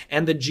 AD,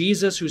 and the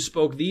Jesus who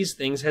spoke these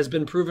things has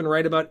been proven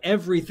right about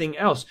everything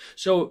else.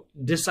 So,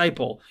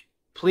 disciple,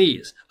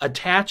 please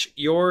attach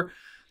your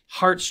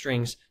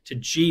heartstrings to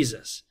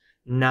Jesus,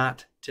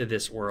 not to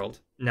this world,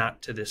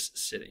 not to this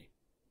city.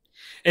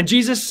 And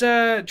Jesus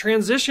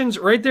transitions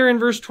right there in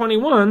verse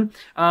 21.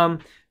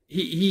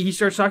 He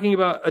starts talking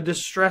about a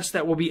distress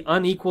that will be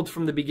unequaled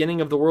from the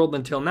beginning of the world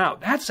until now.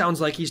 That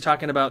sounds like he's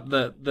talking about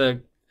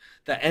the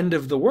end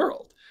of the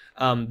world,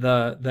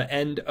 the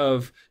end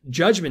of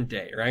Judgment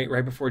Day,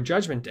 right before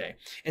Judgment Day.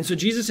 And so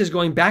Jesus is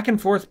going back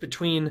and forth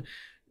between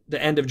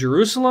the end of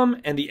Jerusalem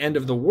and the end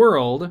of the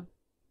world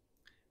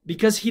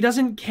because he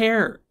doesn't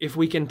care if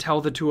we can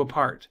tell the two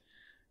apart.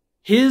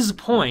 His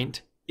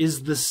point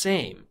is the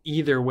same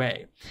either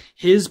way.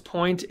 His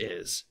point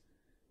is,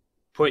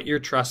 put your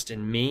trust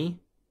in me,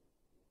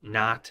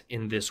 not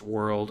in this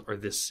world or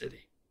this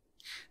city.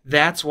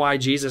 That's why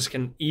Jesus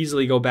can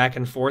easily go back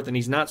and forth, and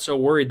he's not so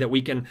worried that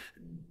we can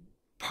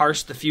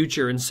parse the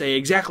future and say,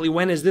 exactly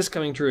when is this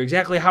coming true?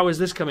 Exactly how is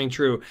this coming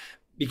true?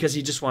 Because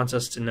he just wants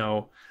us to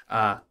know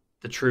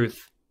the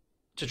truth,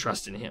 to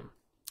trust in him.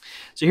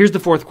 So here's the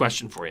fourth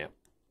question for you.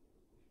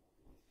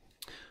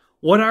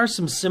 What are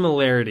some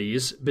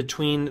similarities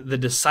between the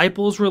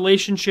disciples'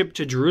 relationship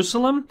to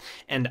Jerusalem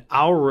and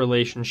our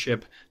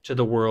relationship to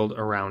the world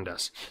around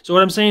us? So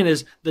what I'm saying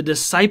is the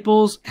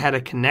disciples had a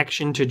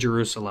connection to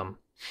Jerusalem,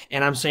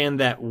 and I'm saying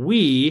that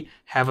we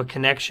have a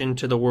connection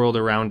to the world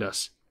around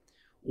us.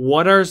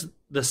 What are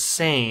the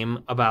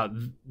same about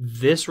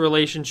this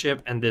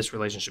relationship and this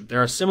relationship.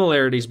 There are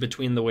similarities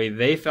between the way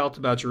they felt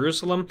about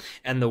Jerusalem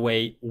and the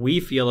way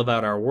we feel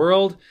about our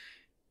world.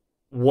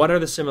 What are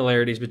the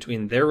similarities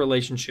between their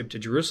relationship to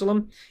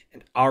Jerusalem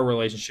and our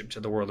relationship to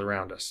the world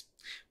around us?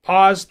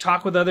 Pause,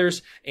 talk with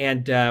others,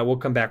 and we'll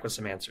come back with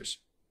some answers.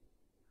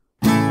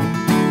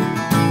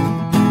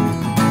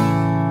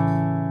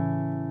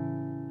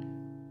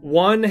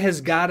 One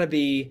has got to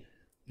be,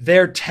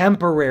 they're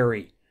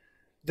temporary.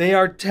 They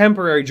are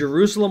temporary.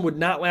 Jerusalem would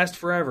not last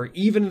forever,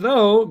 even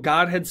though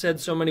God had said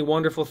so many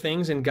wonderful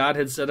things and God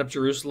had set up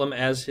Jerusalem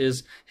as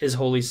his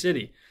holy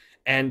city.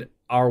 And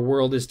our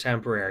world is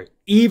temporary.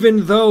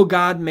 Even though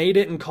God made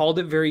it and called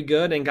it very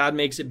good and God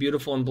makes it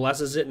beautiful and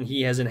blesses it and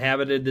he has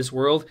inhabited this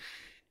world,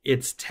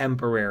 it's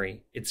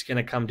temporary. It's going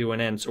to come to an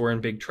end. So we're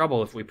in big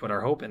trouble if we put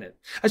our hope in it.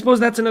 I suppose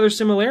that's another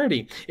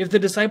similarity. If the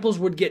disciples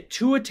would get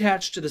too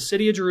attached to the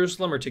city of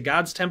Jerusalem or to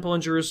God's temple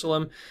in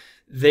Jerusalem,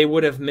 they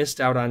would have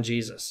missed out on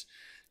Jesus.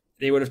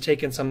 They would have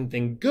taken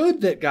something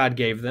good that God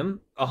gave them,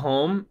 a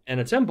home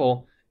and a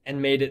temple,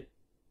 and made it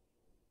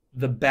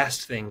the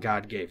best thing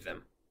God gave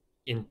them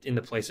in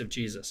the place of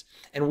Jesus.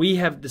 And we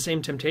have the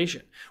same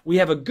temptation. We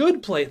have a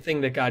good thing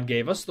that God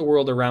gave us, the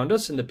world around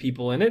us and the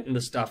people in it and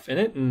the stuff in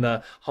it and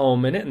the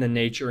home in it and the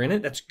nature in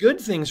it. That's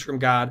good things from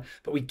God,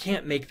 but we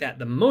can't make that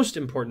the most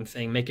important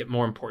thing, make it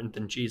more important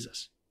than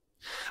Jesus.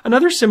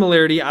 Another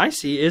similarity I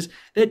see is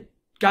that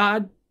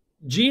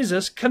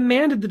Jesus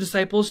commanded the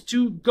disciples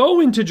to go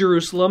into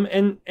Jerusalem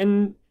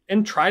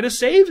and try to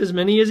save as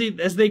many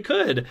as they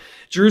could.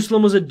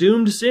 Jerusalem was a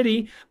doomed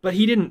city, but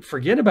he didn't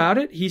forget about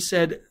it. He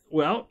said,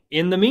 well,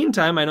 in the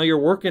meantime, I know you're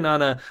working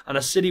on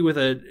a city with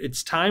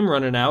its time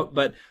running out,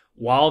 but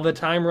while the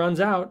time runs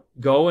out,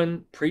 go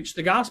and preach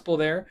the gospel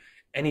there.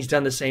 And he's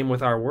done the same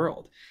with our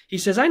world. He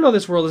says, I know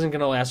this world isn't going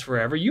to last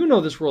forever. You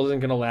know this world isn't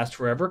going to last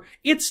forever.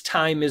 Its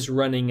time is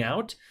running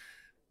out.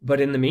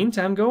 But in the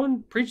meantime, go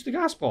and preach the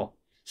gospel.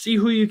 See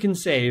who you can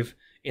save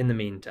in the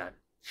meantime.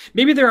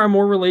 Maybe there are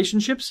more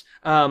relationships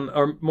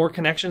or more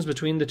connections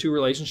between the two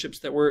relationships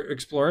that we're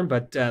exploring,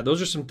 but those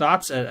are some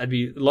thoughts. I'd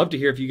love to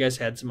hear if you guys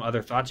had some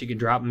other thoughts. You can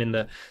drop them in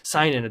the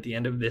sign-in at the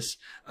end of this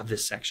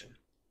section.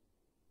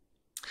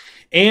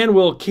 And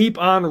we'll keep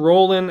on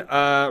rolling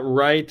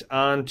right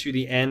on to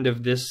the end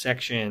of this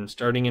section,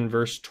 starting in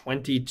verse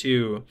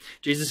 22.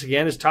 Jesus,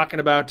 again, is talking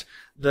about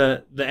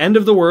the end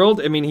of the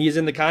world. I mean, he's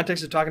in the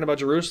context of talking about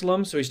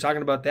Jerusalem, so he's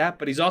talking about that,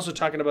 but he's also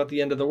talking about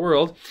the end of the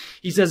world.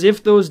 He says,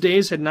 if those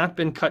days had not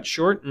been cut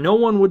short, no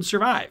one would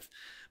survive.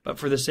 But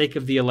for the sake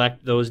of the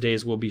elect, those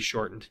days will be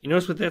shortened. You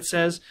notice what that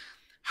says?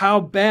 How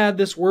bad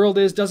this world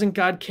is. Doesn't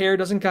God care?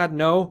 Doesn't God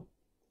know?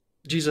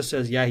 Jesus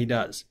says, yeah, he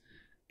does.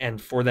 And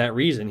for that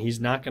reason, he's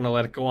not going to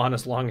let it go on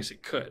as long as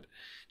it could.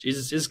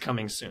 Jesus is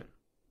coming soon.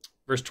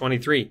 Verse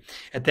 23,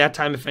 at that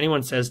time, if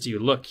anyone says to you,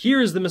 look, here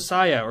is the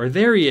Messiah, or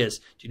there he is,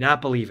 do not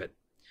believe it.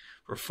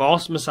 For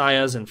false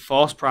messiahs and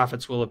false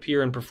prophets will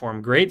appear and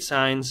perform great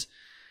signs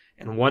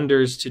and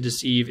wonders to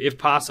deceive, if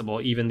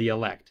possible, even the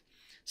elect.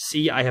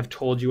 See, I have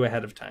told you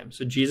ahead of time.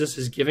 So Jesus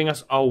is giving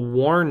us a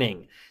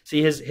warning.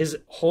 See, his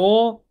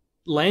whole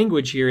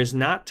language here is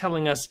not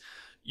telling us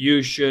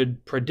you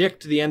should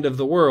predict the end of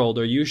the world,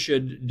 or you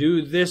should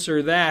do this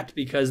or that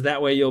because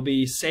that way you'll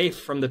be safe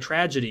from the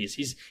tragedies.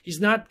 He's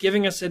not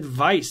giving us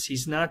advice.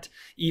 He's not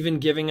even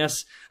giving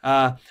us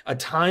a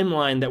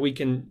timeline that we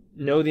can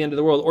know the end of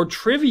the world or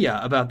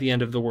trivia about the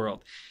end of the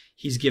world.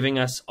 He's giving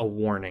us a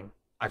warning.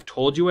 I've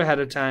told you ahead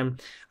of time.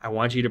 I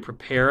want you to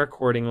prepare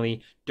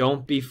accordingly.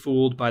 Don't be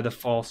fooled by the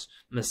false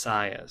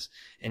messiahs.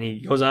 And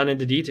he goes on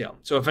into detail.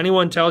 So if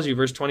anyone tells you,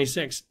 verse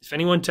 26, if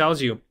anyone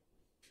tells you,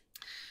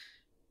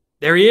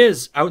 there he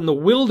is out in the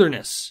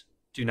wilderness,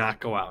 do not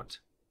go out.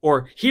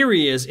 Or here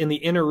he is in the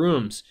inner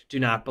rooms, do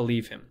not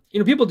believe him. You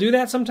know, people do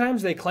that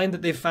sometimes. They claim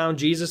that they've found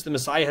Jesus, the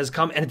Messiah has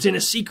come, and it's in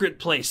a secret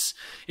place.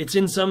 It's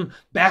in some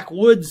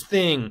backwoods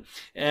thing.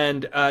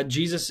 And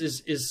Jesus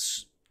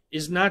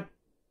is not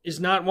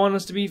wanting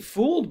us to be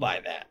fooled by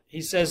that.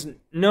 He says,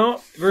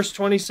 no, verse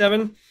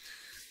 27,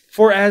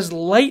 for as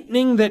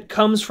lightning that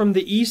comes from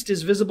the east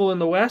is visible in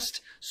the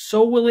west,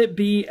 so will it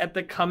be at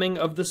the coming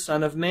of the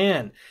Son of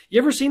Man.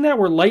 You ever seen that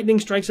where lightning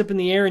strikes up in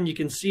the air and you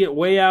can see it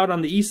way out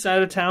on the east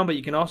side of town, but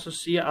you can also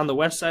see it on the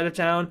west side of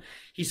town?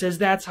 He says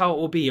that's how it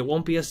will be. It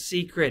won't be a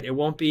secret. It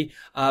won't be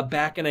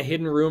back in a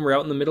hidden room or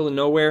out in the middle of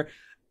nowhere.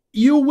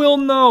 You will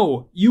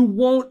know. You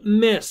won't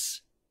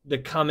miss the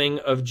coming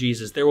of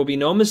Jesus. There will be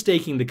no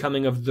mistaking the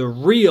coming of the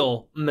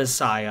real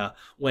Messiah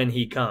when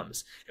he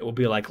comes. It will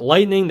be like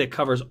lightning that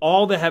covers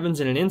all the heavens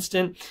in an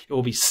instant. It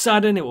will be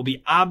sudden. It will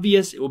be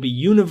obvious. It will be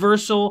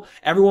universal.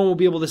 Everyone will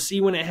be able to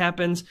see when it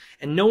happens,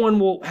 and no one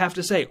will have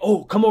to say,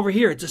 oh, come over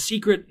here. It's a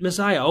secret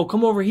Messiah. Oh,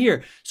 come over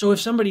here. So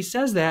if somebody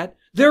says that,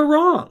 they're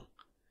wrong.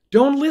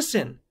 Don't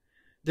listen.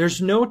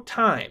 There's no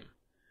time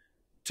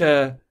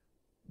to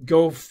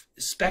go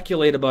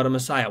speculate about a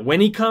Messiah. When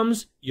he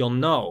comes, you'll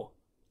know.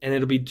 And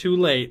it'll be too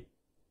late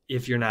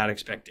if you're not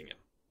expecting him.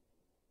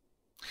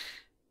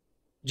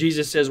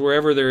 Jesus says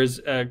wherever there is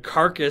a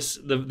carcass,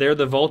 there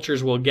the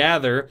vultures will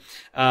gather,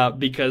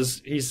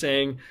 because he's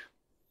saying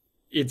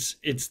it's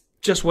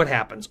just what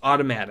happens,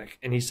 automatic.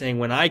 And he's saying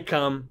when I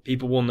come,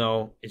 people will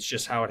know it's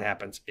just how it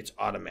happens. It's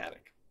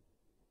automatic.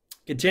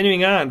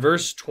 Continuing on,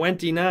 verse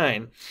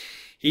 29,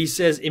 he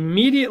says,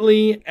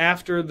 immediately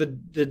after the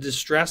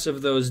distress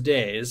of those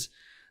days,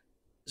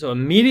 so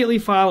immediately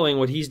following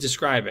what he's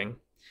describing,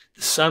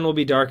 the sun will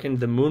be darkened,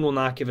 the moon will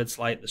not give its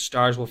light, the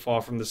stars will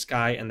fall from the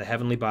sky, and the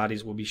heavenly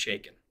bodies will be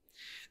shaken.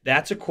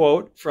 That's a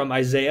quote from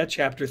Isaiah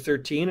chapter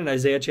 13 and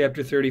Isaiah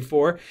chapter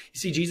 34. You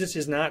see, Jesus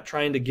is not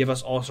trying to give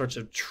us all sorts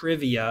of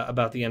trivia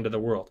about the end of the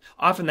world.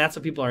 Often that's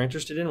what people are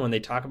interested in when they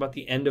talk about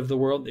the end of the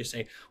world. They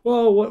say,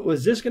 well, what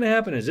was this going to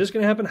happen? Is this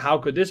going to happen? How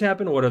could this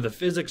happen? What are the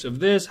physics of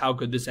this? How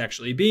could this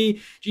actually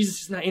be?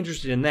 Jesus is not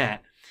interested in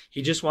that.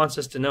 He just wants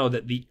us to know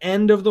that the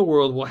end of the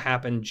world will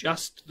happen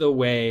just the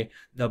way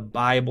the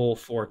Bible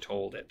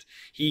foretold it.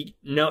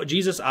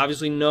 Jesus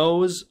obviously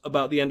knows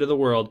about the end of the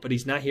world, but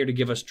he's not here to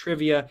give us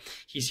trivia.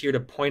 He's here to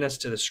point us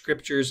to the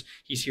scriptures.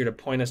 He's here to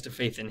point us to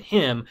faith in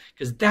him,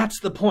 because that's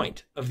the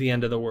point of the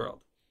end of the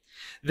world.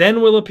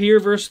 Then will appear,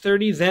 verse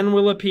 30, then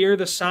will appear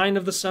the sign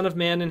of the Son of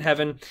Man in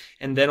heaven,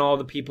 and then all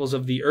the peoples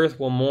of the earth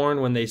will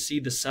mourn when they see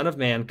the Son of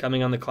Man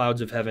coming on the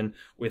clouds of heaven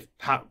with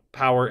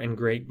power and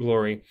great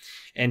glory.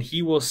 And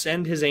he will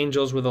send his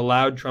angels with a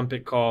loud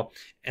trumpet call,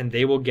 and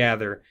they will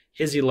gather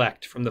his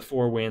elect from the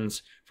four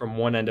winds, from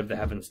one end of the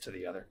heavens to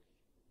the other.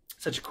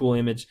 Such a cool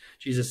image.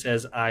 Jesus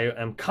says, I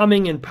am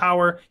coming in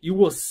power. You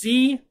will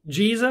see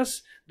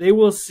Jesus. They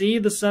will see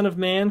the Son of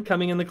Man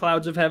coming in the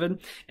clouds of heaven.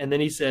 And then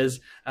he says,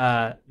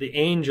 the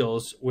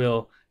angels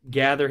will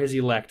gather his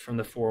elect from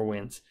the four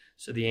winds.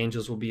 So the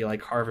angels will be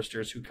like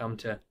harvesters who come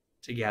to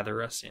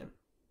gather us in.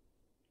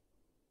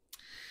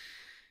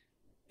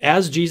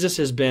 As Jesus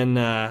has been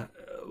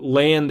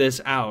laying this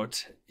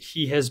out,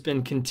 he has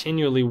been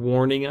continually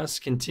warning us,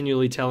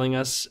 continually telling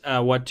us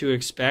what to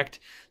expect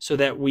so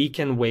that we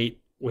can wait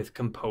with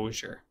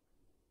composure.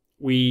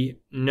 We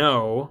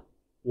know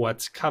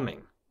what's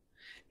coming,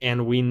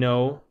 and we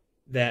know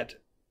that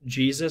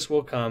Jesus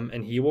will come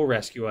and he will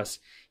rescue us.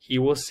 He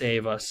will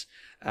save us.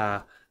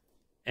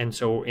 And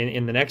so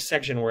in the next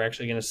section, we're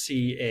actually going to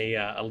see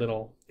a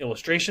little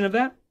illustration of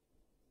that.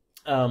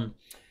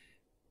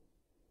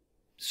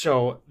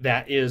 So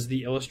that is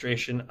the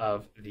illustration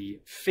of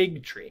the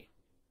fig tree.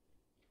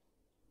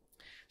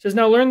 It says,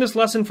 now learn this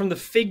lesson from the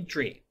fig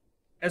tree.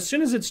 As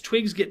soon as its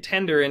twigs get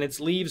tender and its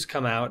leaves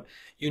come out,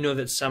 you know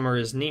that summer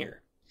is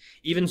near.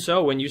 Even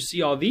so, when you see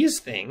all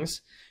these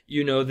things,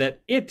 you know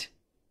that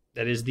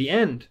that is the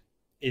end,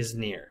 is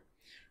near,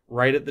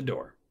 right at the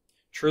door.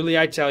 Truly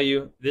I tell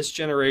you, this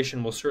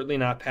generation will certainly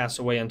not pass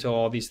away until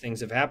all these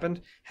things have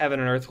happened. Heaven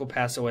and earth will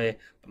pass away,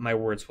 but my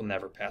words will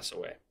never pass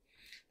away.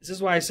 This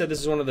is why I said this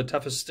is one of the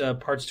toughest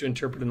parts to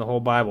interpret in the whole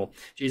Bible.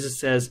 Jesus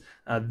says,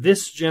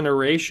 this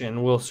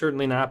generation will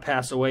certainly not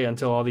pass away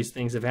until all these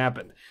things have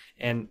happened.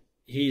 And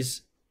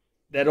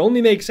that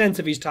only makes sense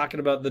if he's talking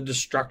about the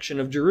destruction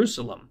of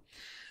Jerusalem.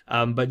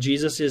 But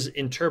Jesus is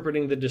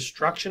interpreting the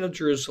destruction of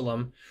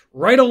Jerusalem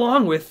right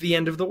along with the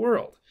end of the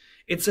world.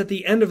 It's at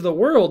the end of the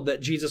world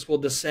that Jesus will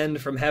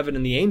descend from heaven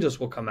and the angels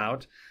will come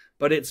out,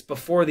 but it's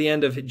before the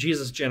end of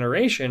Jesus'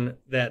 generation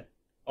that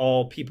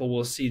all people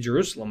will see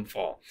Jerusalem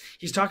fall.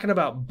 He's talking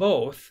about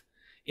both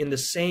in the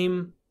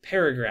same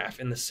paragraph,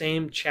 in the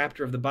same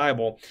chapter of the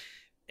Bible,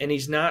 and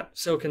he's not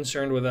so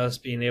concerned with us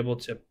being able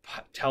to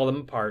tell them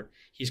apart.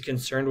 He's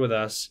concerned with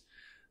us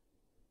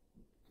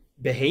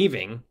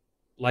behaving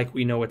like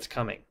we know it's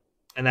coming.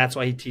 And that's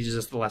why he teaches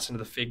us the lesson of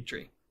the fig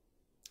tree.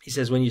 He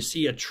says, when you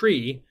see a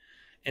tree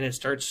and it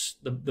starts,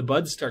 the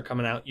buds start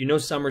coming out, you know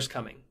summer's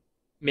coming.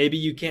 Maybe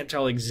you can't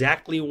tell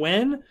exactly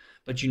when,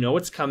 but you know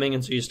it's coming,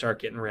 and so you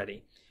start getting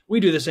ready. We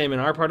do the same in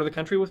our part of the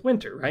country with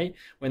winter, right?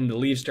 When the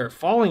leaves start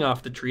falling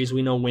off the trees,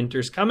 we know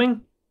winter's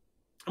coming,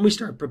 and we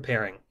start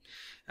preparing.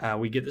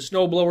 We get the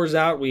snow blowers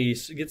out, we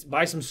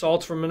buy some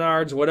salts from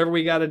Menards, whatever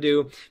we got to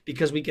do,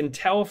 because we can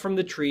tell from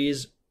the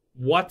trees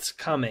what's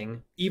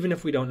coming, even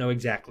if we don't know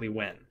exactly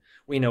when.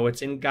 We know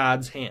it's in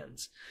God's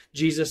hands.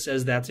 Jesus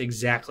says that's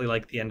exactly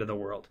like the end of the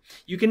world.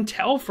 You can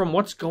tell from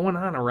what's going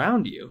on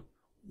around you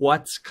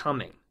what's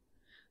coming,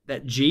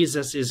 that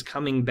Jesus is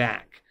coming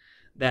back,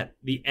 that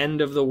the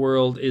end of the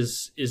world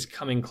is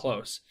coming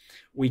close.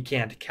 We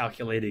can't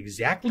calculate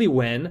exactly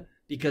when,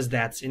 because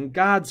that's in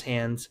God's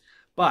hands,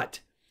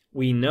 but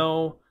we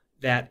know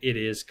that it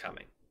is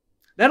coming.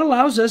 That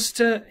allows us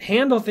to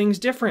handle things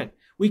different.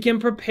 We can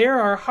prepare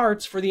our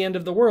hearts for the end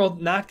of the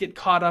world, not get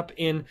caught up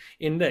in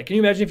that. Can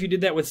you imagine if you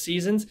did that with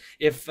seasons?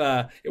 If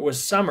it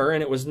was summer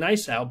and it was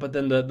nice out, but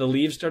then the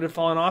leaves started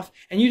falling off,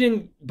 and you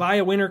didn't buy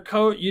a winter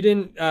coat, you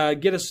didn't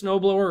get a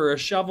snowblower or a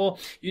shovel,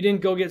 you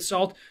didn't go get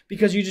salt,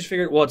 because you just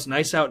figured, well, it's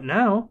nice out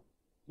now.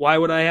 Why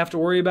would I have to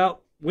worry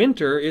about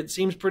winter? It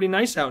seems pretty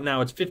nice out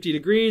now. It's 50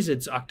 degrees,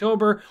 it's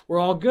October, we're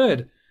all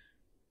good.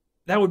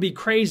 That would be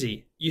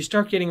crazy. You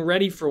start getting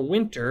ready for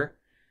winter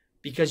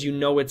because you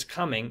know it's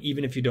coming,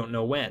 even if you don't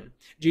know when.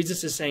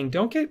 Jesus is saying,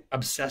 don't get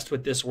obsessed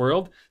with this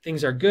world.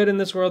 Things are good in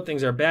this world.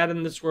 Things are bad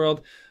in this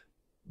world.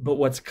 But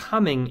what's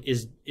coming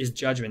is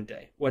Judgment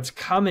Day. What's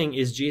coming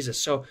is Jesus.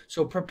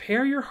 So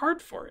prepare your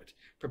heart for it.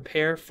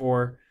 Prepare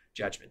for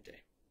Judgment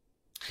Day.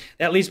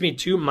 That leads me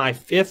to my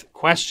fifth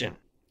question.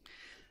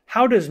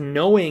 How does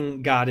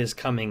knowing God is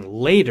coming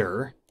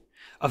later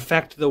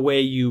affect the way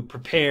you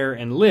prepare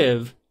and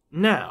live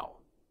now?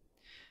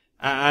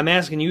 I'm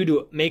asking you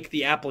to make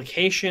the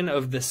application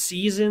of the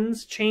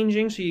seasons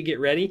changing so you get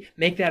ready.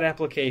 Make that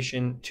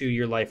application to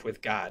your life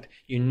with God.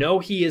 You know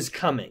He is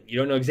coming. You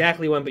don't know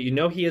exactly when, but you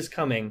know He is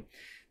coming.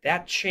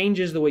 That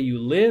changes the way you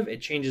live.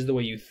 It changes the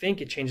way you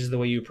think. It changes the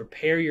way you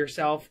prepare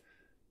yourself.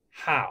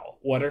 How?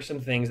 What are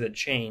some things that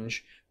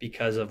change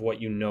because of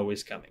what you know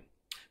is coming?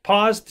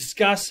 Pause,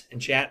 discuss,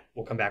 and chat.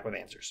 We'll come back with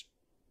answers.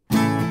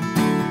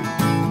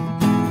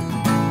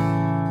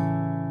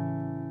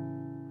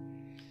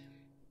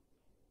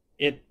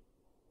 It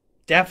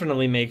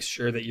definitely makes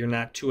sure that you're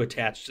not too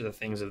attached to the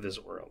things of this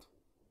world.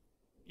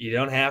 You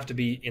don't have to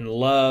be in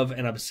love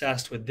and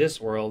obsessed with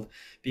this world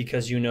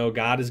because you know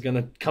God is going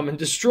to come and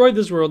destroy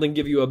this world and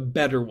give you a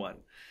better one.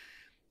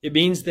 It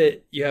means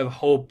that you have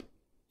hope.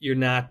 You're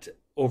not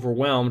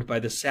overwhelmed by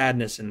the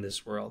sadness in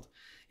this world.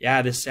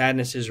 Yeah, this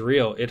sadness is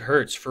real. It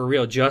hurts for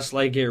real, just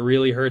like it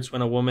really hurts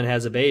when a woman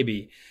has a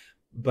baby,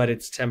 but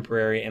it's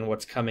temporary, and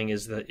what's coming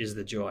is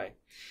the joy.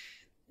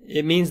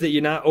 It means that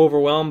you're not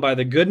overwhelmed by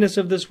the goodness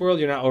of this world.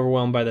 You're not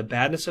overwhelmed by the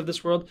badness of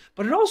this world.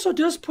 But it also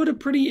does put a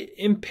pretty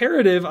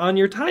imperative on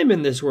your time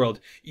in this world.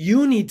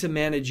 You need to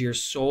manage your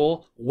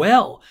soul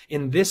well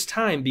in this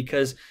time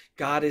because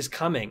God is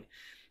coming.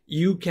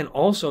 You can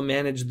also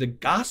manage the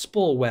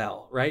gospel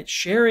well, right?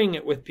 Sharing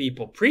it with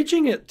people,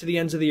 preaching it to the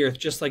ends of the earth,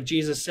 just like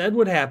Jesus said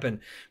would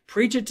happen.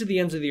 Preach it to the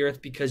ends of the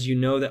earth because you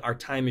know that our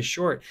time is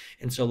short.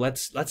 And so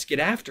let's get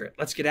after it.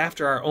 Let's get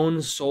after our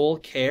own soul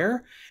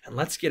care, and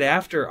let's get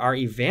after our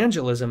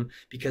evangelism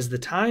because the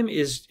time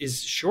is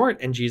short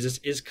and Jesus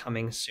is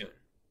coming soon.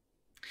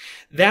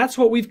 That's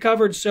what we've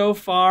covered so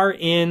far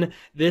in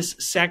this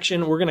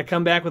section. We're going to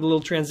come back with a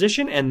little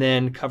transition and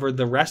then cover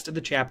the rest of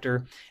the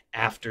chapter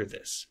after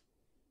this.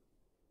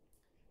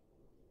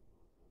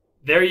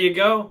 There you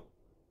go.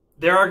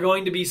 There are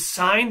going to be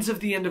signs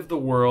of the end of the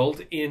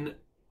world in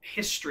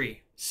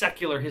history,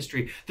 secular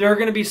history. There are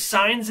going to be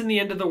signs in the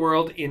end of the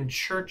world in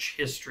church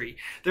history.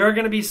 There are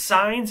going to be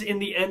signs in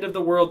the end of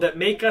the world that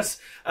make us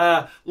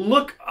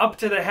look up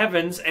to the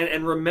heavens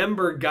and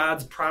remember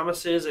God's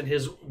promises and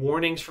His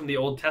warnings from the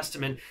Old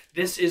Testament.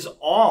 This is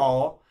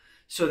all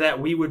so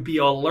that we would be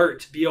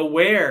alert, be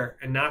aware,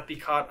 and not be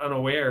caught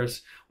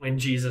unawares when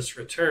Jesus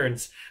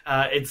returns.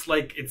 It's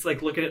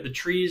like looking at the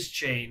trees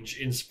change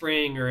in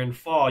spring or in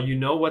fall. You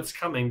know what's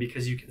coming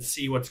because you can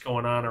see what's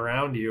going on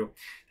around you.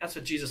 That's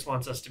what Jesus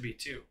wants us to be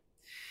too.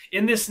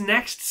 In this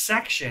next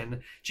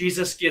section,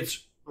 Jesus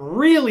gets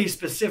really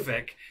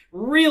specific,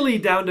 really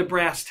down to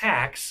brass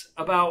tacks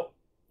about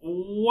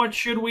what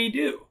should we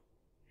do.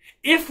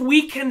 If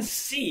we can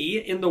see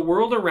in the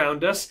world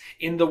around us,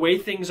 in the way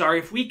things are,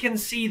 if we can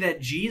see that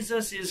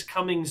Jesus is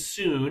coming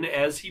soon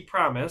as He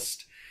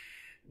promised,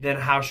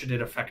 then how should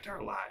it affect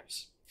our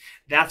lives?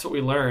 That's what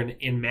we learn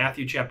in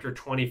Matthew chapter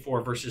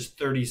 24, verses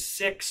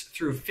 36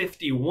 through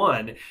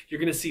 51. You're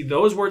going to see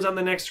those words on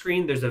the next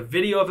screen. There's a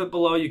video of it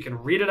below. You can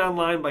read it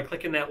online by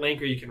clicking that link,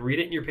 or you can read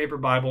it in your paper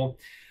Bible.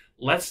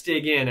 Let's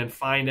dig in and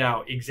find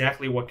out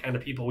exactly what kind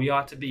of people we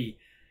ought to be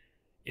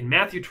in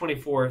Matthew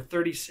 24,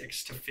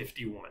 36 to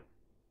 51.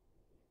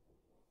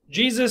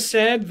 Jesus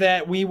said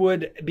that we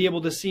would be able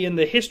to see in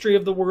the history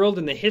of the world,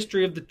 in the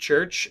history of the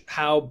church,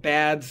 how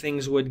bad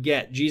things would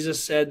get.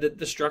 Jesus said that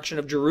the destruction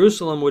of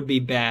Jerusalem would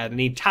be bad, and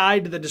He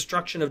tied the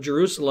destruction of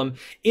Jerusalem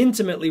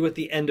intimately with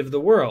the end of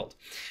the world.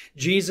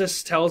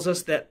 Jesus tells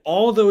us that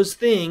all those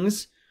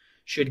things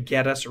should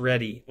get us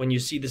ready. When you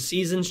see the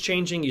seasons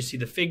changing, you see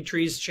the fig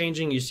trees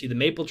changing, you see the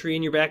maple tree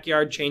in your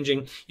backyard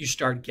changing, you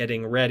start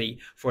getting ready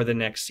for the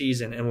next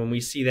season. And when we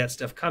see that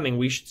stuff coming,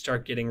 we should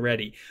start getting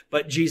ready.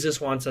 But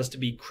Jesus wants us to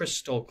be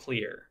crystal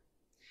clear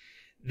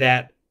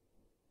that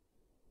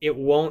it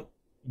won't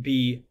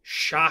be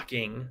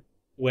shocking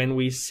when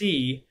we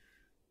see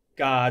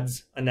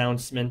God's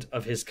announcement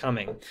of His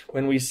coming.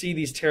 When we see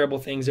these terrible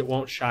things, it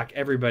won't shock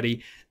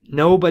everybody.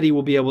 Nobody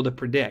will be able to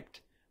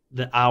predict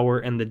the hour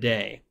and the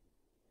day.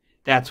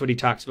 That's what He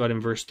talks about in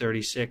verse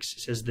 36. It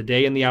says, the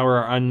day and the hour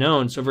are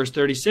unknown. So verse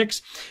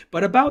 36,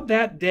 but about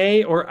that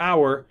day or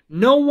hour,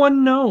 no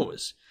one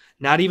knows,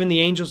 not even the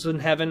angels in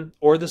heaven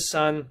or the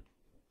Son,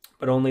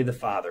 but only the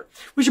Father.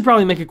 We should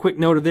probably make a quick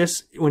note of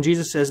this. When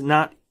Jesus says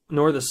not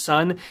nor the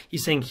Son,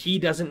 He's saying He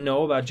doesn't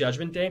know about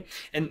Judgment Day.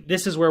 And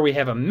this is where we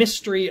have a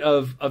mystery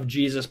of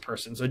Jesus'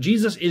 person. So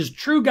Jesus is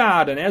true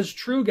God, and as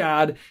true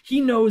God, He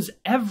knows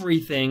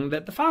everything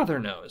that the Father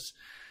knows.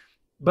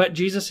 But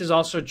Jesus is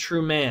also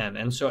true man.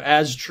 And so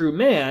as true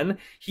man,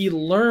 He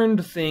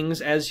learned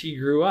things as He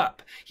grew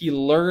up. He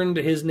learned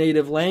His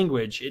native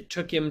language. It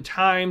took Him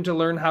time to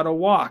learn how to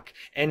walk.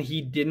 And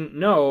He didn't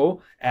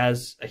know,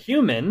 as a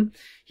human,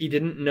 He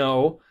didn't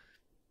know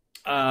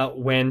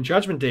when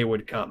Judgment Day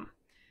would come.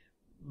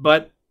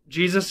 But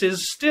Jesus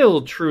is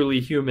still truly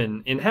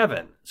human in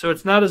heaven. So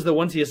it's not as though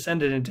once he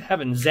ascended into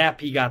heaven,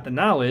 zap, he got the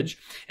knowledge.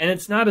 And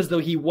it's not as though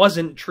he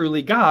wasn't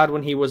truly God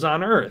when he was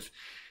on earth.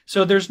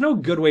 So there's no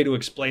good way to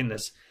explain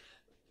this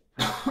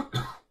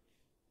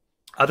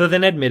other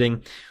than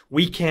admitting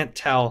we can't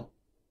tell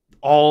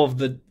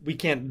we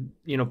can't,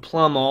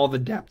 plumb all the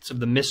depths of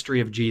the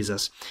mystery of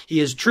Jesus. He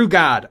is true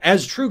God.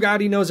 As true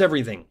God, he knows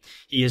everything.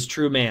 He is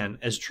true man.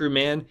 As true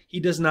man, he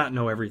does not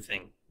know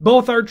everything.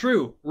 Both are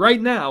true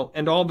right now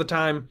and all the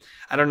time.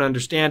 I don't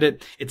understand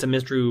it. It's a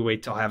mystery we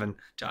wait till heaven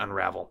to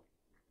unravel.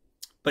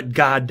 But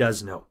God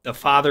does know. The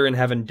Father in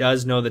heaven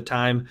does know the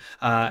time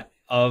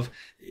of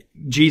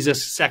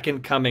Jesus'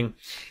 second coming.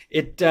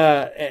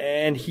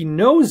 And he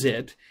knows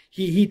it.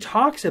 He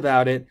talks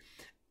about it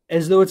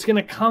as though it's going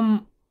to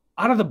come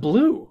out of the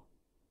blue.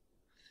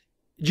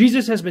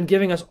 Jesus has been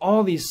giving us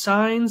all these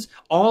signs.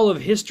 All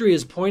of history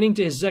is pointing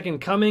to his second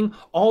coming.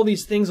 All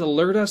these things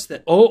alert us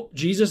that,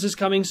 Jesus is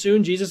coming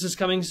soon. Jesus is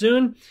coming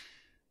soon.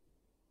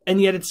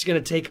 And yet it's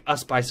going to take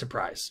us by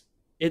surprise.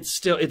 It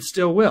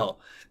still will.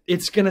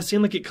 It's going to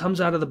seem like it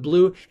comes out of the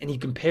blue, and he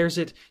compares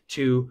it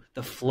to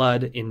the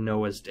flood in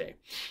Noah's day.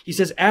 He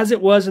says, as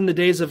it was in the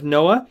days of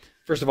Noah.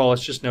 First of all,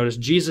 let's just notice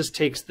Jesus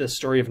takes the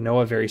story of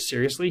Noah very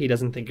seriously. He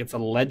doesn't think it's a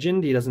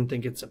legend. He doesn't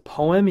think it's a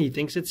poem. He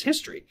thinks it's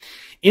history.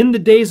 In the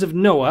days of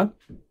Noah,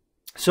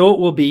 so it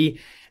will be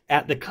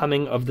at the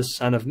coming of the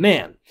Son of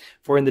Man.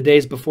 For in the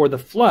days before the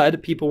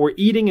flood, people were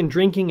eating and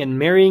drinking and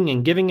marrying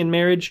and giving in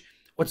marriage.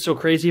 What's so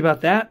crazy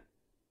about that?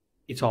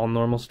 It's all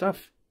normal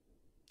stuff.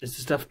 It's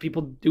the stuff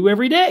people do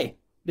every day.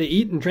 They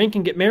eat and drink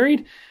and get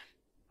married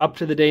up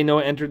to the day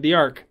Noah entered the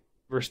ark.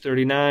 Verse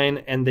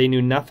 39, and they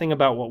knew nothing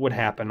about what would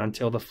happen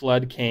until the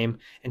flood came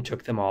and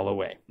took them all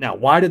away. Now,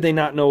 why did they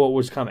not know what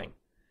was coming?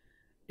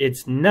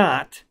 It's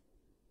not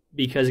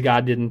because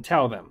God didn't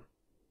tell them.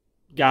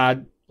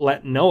 God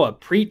let Noah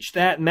preach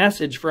that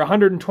message for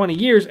 120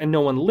 years and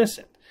no one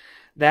listened.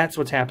 That's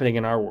what's happening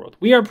in our world.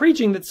 We are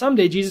preaching that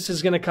someday Jesus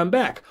is going to come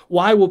back.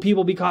 Why will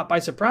people be caught by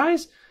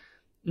surprise?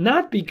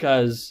 Not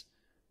because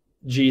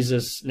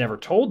Jesus never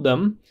told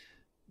them,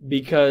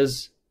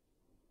 because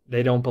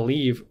they don't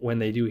believe when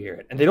they do hear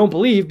it. And they don't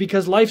believe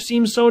because life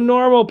seems so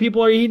normal.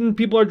 People are eating,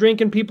 people are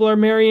drinking, people are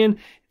marrying.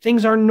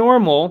 Things are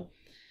normal.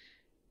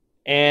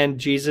 And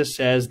Jesus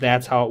says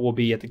that's how it will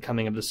be at the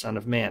coming of the Son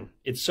of Man.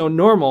 It's so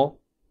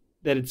normal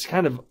that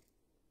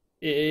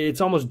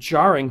it's almost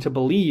jarring to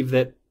believe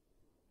that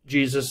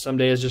Jesus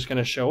someday is just going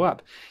to show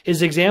up.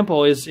 His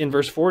example is in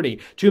verse 40.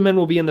 2 men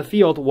will be in the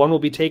field, one will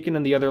be taken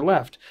and the other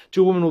left.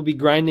 2 women will be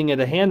grinding at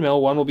a handmill,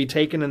 one will be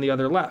taken and the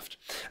other left.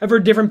 I've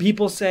heard different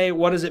people say,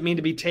 what does it mean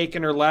to be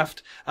taken or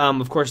left?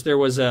 Of course, there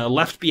was a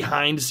Left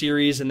Behind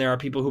series, and there are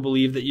people who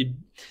believe that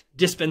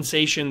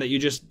dispensation, that you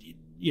just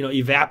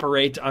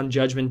evaporate on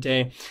Judgment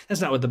Day.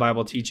 That's not what the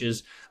Bible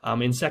teaches.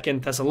 In 2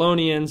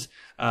 Thessalonians,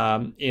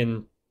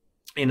 in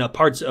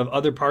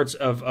other parts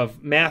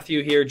of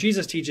Matthew here,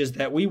 Jesus teaches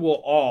that we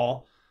will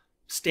all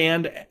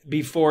stand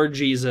before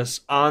Jesus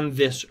on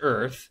this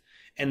earth,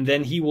 and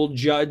then he will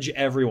judge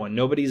everyone.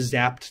 Nobody's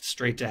zapped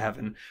straight to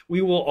heaven.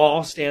 We will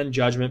all stand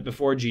judgment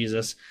before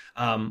Jesus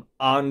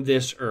on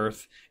this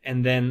earth,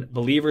 and then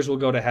believers will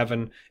go to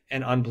heaven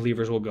and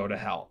unbelievers will go to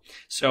hell.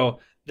 So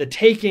the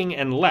taking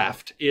and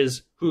left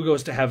is who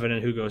goes to heaven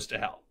and who goes to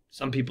hell.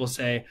 Some people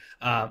say,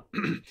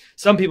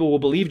 some people will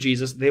believe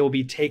Jesus. They will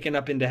be taken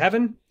up into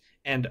heaven,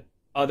 and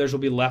others will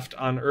be left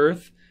on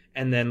earth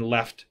and then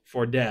left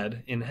for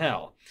dead in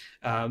hell.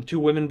 2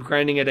 women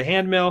grinding at a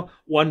handmill,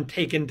 one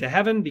taken to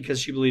heaven because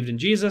she believed in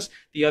Jesus,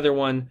 the other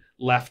one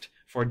left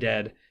for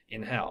dead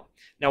in hell.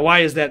 Now,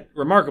 why is that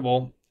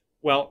remarkable?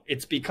 Well,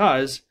 it's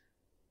because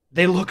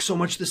they look so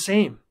much the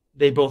same.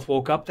 They both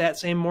woke up that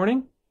same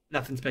morning.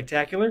 Nothing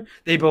spectacular.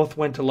 They both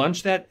went to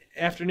lunch that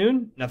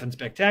afternoon. Nothing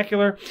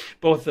spectacular.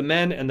 Both the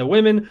men and the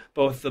women,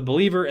 both the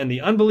believer and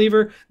the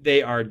unbeliever,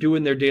 they are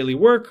doing their daily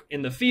work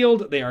in the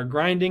field. They are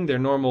grinding their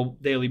normal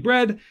daily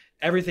bread.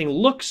 Everything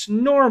looks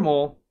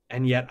normal,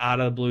 and yet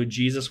out of the blue,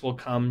 Jesus will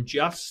come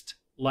just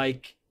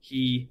like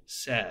he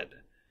said.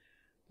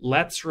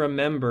 Let's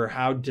remember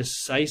how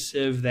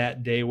decisive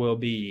that day will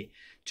be.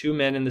 2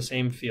 men in the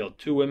same field,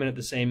 2 women at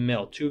the same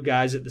mill, 2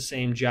 guys at the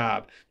same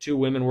job, 2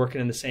 women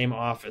working in the same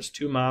office,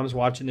 2 moms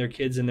watching their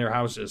kids in their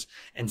houses.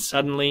 And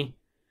suddenly,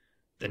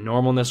 the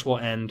normalness will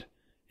end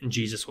and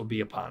Jesus will be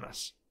upon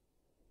us.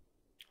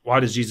 Why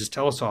does Jesus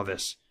tell us all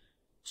this?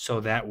 So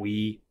that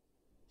we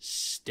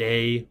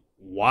stay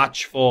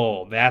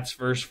watchful. That's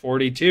verse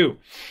 42.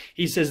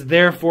 He says,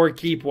 therefore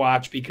keep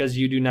watch, because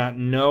you do not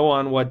know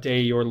on what day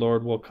your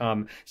Lord will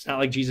come. It's not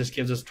like Jesus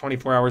gives us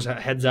 24 hours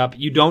heads up.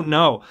 You don't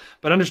know.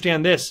 But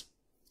understand this,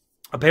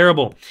 a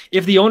parable.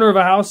 If the owner of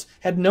a house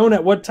had known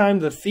at what time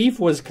the thief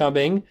was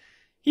coming,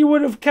 he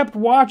would have kept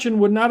watch and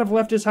would not have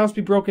left his house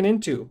be broken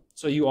into.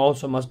 So you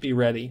also must be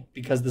ready,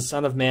 because the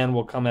Son of Man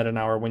will come at an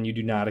hour when you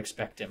do not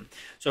expect him.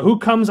 So who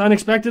comes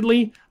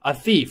unexpectedly? A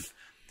thief.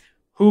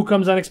 Who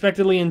comes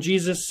unexpectedly in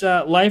Jesus'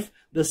 life?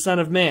 The Son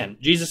of Man.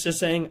 Jesus is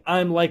saying,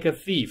 I'm like a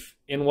thief.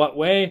 In what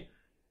way?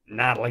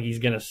 not like he's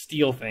going to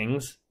steal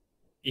things.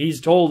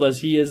 He's told us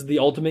he is the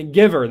ultimate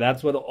giver.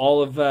 That's what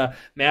all of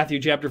Matthew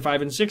chapter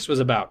 5 and 6 was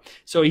about.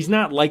 So he's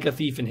not like a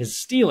thief in his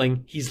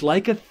stealing. He's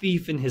like a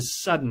thief in his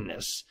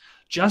suddenness.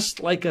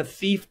 Just like a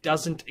thief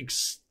doesn't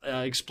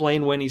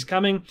explain when he's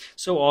coming,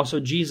 so also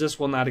Jesus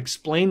will not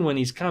explain when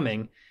he's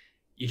coming.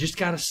 You just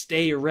got to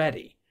stay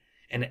ready.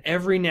 And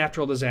every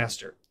natural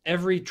disaster,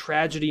 every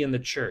tragedy in the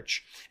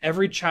church,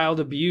 every child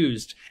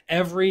abused,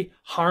 every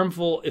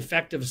harmful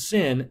effect of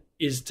sin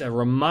is to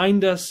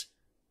remind us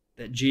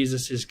that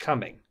Jesus is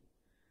coming.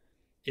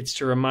 It's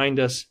to remind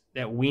us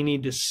that we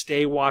need to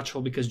stay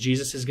watchful because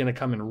Jesus is going to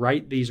come and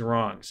right these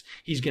wrongs.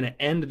 He's going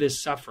to end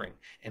this suffering,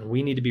 and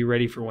we need to be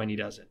ready for when he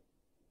does it.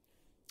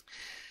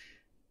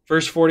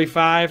 Verse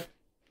 45,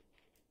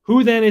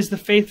 who then is the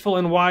faithful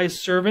and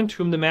wise servant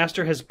whom the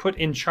master has put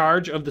in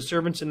charge of the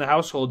servants in the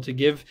household to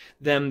give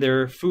them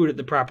their food at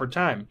the proper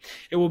time?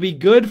 It will be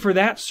good for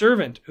that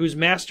servant whose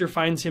master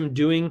finds him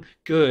doing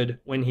good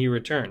when he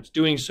returns,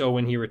 doing so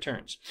when he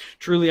returns.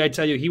 Truly, I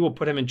tell you, he will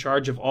put him in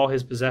charge of all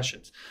his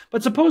possessions.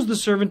 But suppose the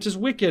servant is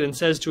wicked and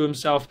says to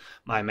himself,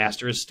 my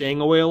master is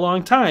staying away a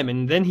long time,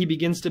 and then he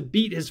begins to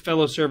beat his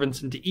fellow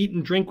servants and to eat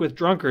and drink with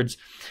drunkards.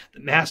 The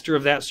master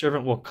of that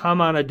servant will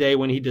come on a day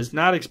when he does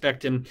not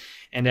expect him,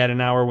 and at an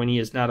hour when he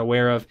is not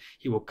aware of,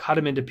 he will cut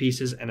him into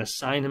pieces and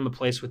assign him a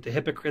place with the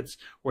hypocrites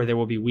where there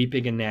will be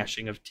weeping and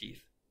gnashing of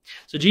teeth.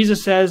 So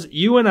Jesus says,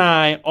 you and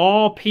I,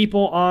 all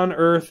people on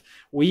earth,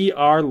 we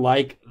are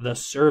like the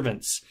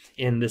servants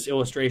in this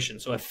illustration.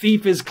 So a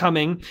thief is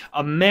coming,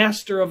 a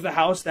master of the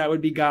house, that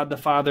would be God the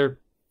Father.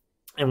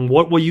 And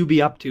what will you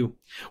be up to?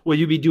 Will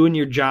you be doing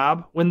your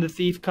job when the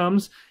thief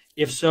comes?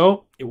 If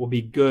so, it will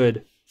be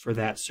good for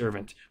that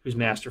servant whose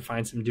master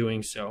finds him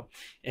doing so.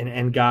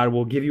 And God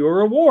will give you a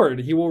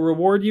reward. He will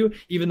reward you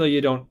even though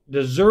you don't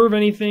deserve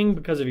anything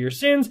because of your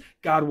sins.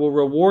 God will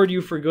reward you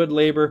for good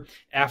labor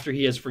after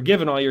he has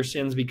forgiven all your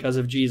sins because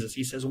of Jesus.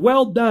 He says,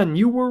 well done.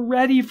 You were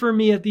ready for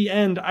me at the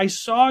end. I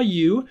saw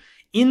you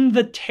in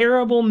the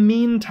terrible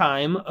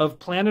meantime of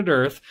planet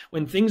Earth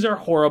when things are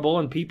horrible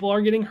and people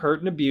are getting hurt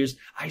and abused.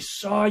 I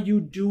saw you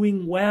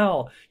doing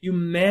well. You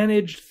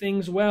managed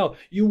things well.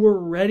 You were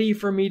ready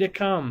for me to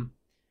come.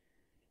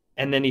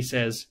 And then he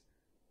says,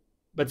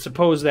 but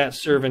suppose that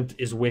servant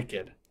is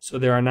wicked. So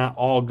there are not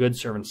all good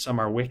servants, some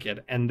are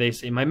wicked. And they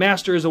say, my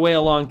master is away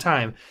a long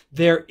time.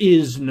 There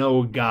is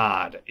no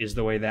God, is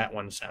the way that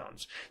one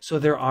sounds. So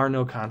there are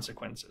no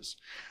consequences.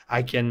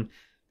 I can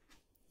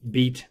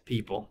beat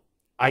people.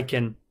 I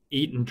can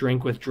eat and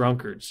drink with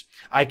drunkards.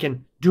 I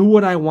can do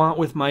what I want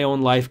with my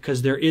own life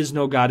because there is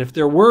no God. If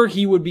there were,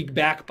 he would be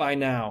back by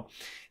now.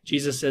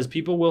 Jesus says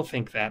people will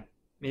think that.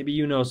 Maybe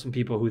you know some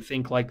people who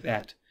think like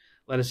that.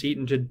 Let us eat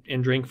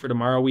and drink, for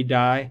tomorrow we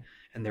die,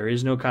 and there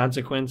is no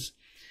consequence.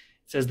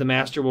 It says the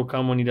master will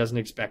come when he doesn't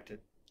expect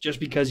it. Just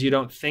because you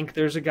don't think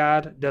there's a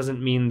God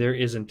doesn't mean there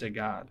isn't a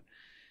God.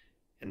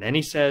 And then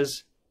he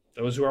says,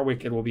 those who are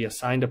wicked will be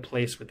assigned a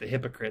place with the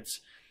hypocrites,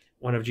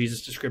 one of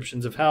Jesus'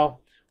 descriptions of hell,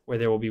 where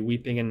there will be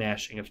weeping and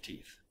gnashing of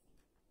teeth.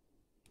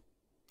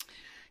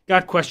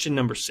 Got question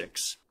number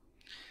 6.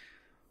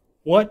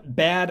 What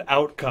bad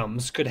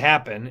outcomes could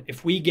happen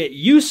if we get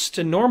used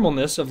to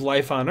normalness of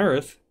life on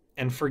earth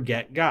and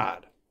forget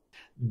God?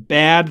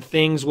 Bad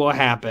things will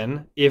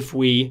happen if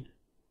we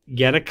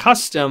get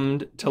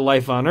accustomed to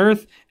life on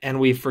earth and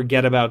we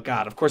forget about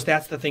God. Of course,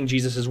 that's the thing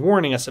Jesus is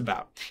warning us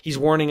about. He's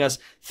warning us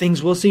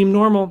things will seem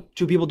normal.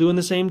 Two people doing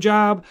the same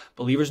job,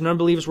 believers and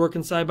unbelievers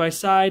working side by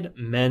side,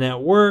 men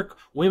at work,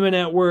 women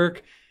at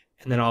work,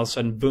 and then all of a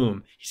sudden,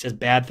 boom. He says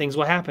bad things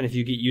will happen if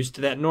you get used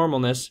to that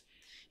normalness.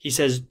 He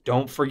says,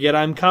 don't forget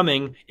I'm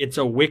coming. It's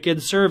a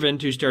wicked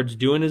servant who starts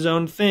doing his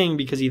own thing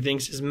because he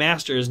thinks his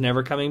master is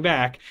never coming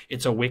back.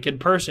 It's a wicked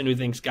person who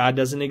thinks God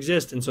doesn't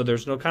exist, and so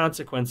there's no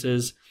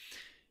consequences.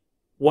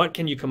 What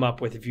can you come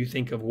up with if you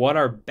think of what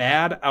are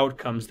bad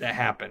outcomes that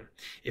happen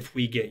if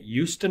we get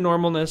used to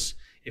normalness,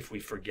 if we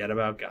forget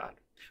about God?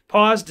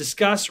 Pause,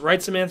 discuss,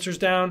 write some answers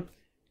down,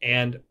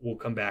 and we'll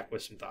come back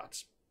with some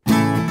thoughts.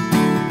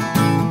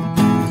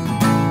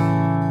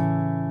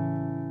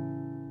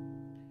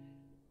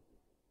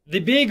 The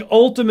big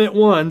ultimate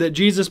one that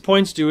Jesus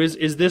points to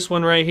is this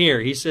one right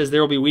here. He says there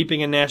will be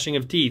weeping and gnashing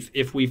of teeth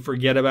if we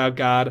forget about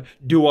God,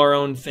 do our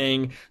own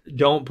thing,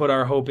 don't put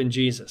our hope in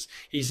Jesus.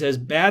 He says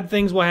bad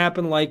things will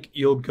happen, like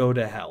you'll go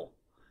to hell,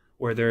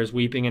 where there is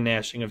weeping and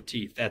gnashing of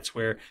teeth. That's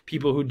where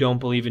people who don't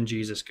believe in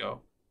Jesus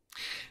go.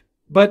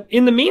 But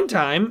in the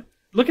meantime,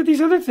 look at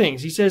these other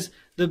things. He says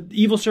the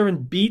evil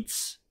servant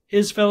beats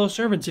his fellow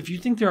servants. If you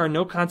think there are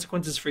no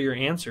consequences for your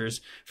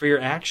answers, for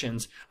your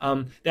actions,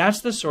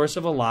 that's the source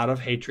of a lot of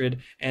hatred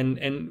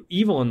and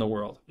evil in the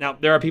world. Now,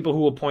 there are people who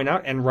will point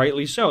out, and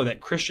rightly so, that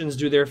Christians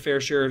do their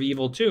fair share of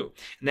evil too.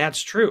 And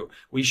that's true.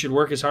 We should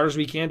work as hard as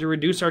we can to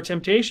reduce our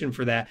temptation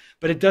for that,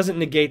 but it doesn't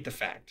negate the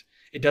fact.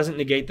 It doesn't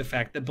negate the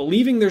fact that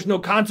believing there's no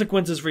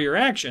consequences for your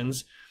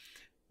actions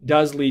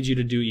does lead you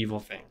to do evil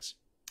things.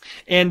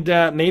 And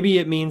maybe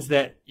it means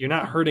that you're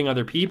not hurting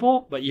other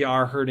people, but you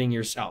are hurting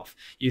yourself.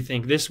 You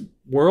think this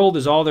world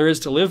is all there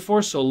is to live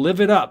for, so live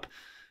it up.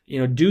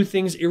 do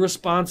things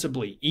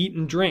irresponsibly, eat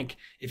and drink.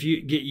 If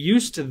you get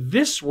used to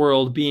this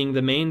world being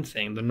the main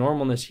thing, the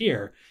normalness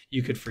here,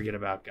 you could forget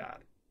about God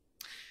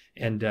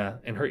and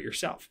hurt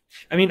yourself.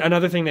 I mean,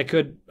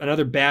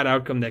 another bad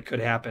outcome that could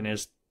happen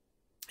is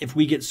if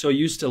we get so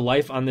used to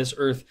life on this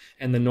earth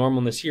and the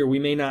normalness here, we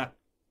may not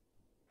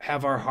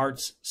have our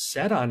hearts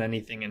set on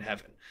anything in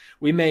heaven.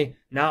 We may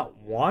not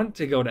want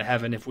to go to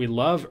heaven if we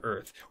love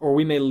earth, or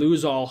we may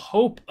lose all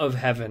hope of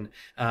heaven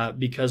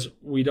because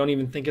we don't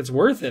even think it's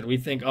worth it. We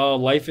think, oh,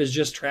 life is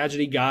just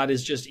tragedy. God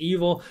is just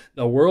evil.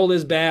 The world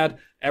is bad.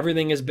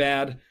 Everything is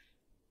bad.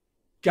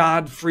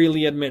 God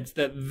freely admits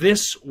that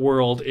this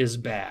world is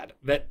bad,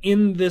 that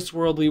in this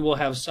world we will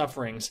have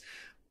sufferings,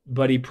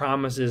 but he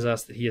promises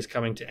us that he is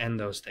coming to end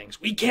those things.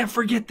 We can't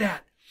forget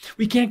that.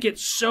 We can't get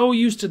so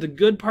used to the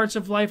good parts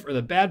of life or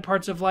the bad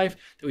parts of life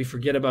that we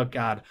forget about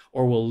God,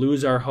 or we'll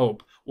lose our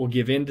hope. We'll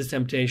give in to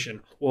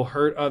temptation. We'll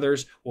hurt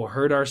others. We'll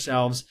hurt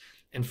ourselves.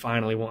 And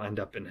finally, we'll end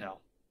up in hell.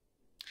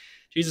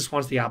 Jesus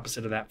wants the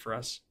opposite of that for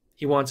us.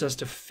 He wants us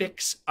to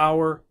fix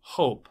our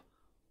hope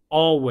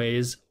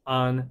always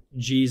on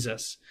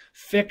Jesus.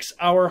 Fix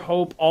our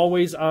hope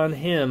always on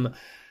him,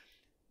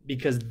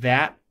 because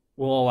that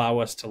will allow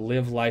us to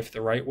live life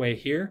the right way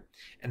here,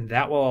 and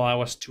that will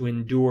allow us to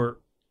endure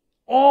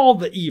all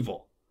the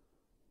evil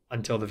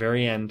until the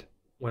very end,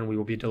 when we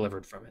will be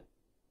delivered from it.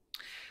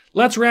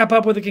 Let's wrap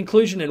up with a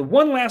conclusion and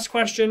one last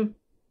question.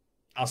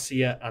 I'll see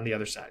you on the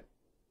other side.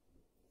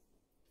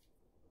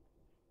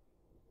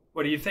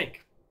 What do you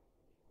think?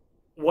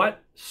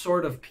 What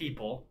sort of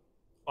people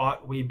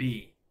ought we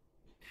be?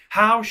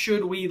 How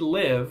should we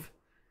live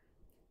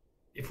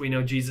if we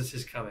know Jesus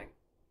is coming?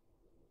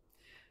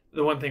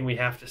 The one thing we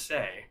have to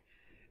say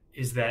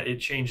is that it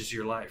changes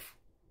your life.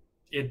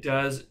 It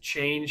does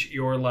change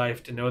your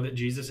life to know that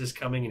Jesus is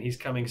coming, and he's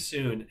coming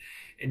soon.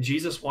 And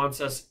Jesus wants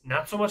us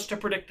not so much to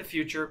predict the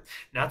future,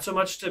 not so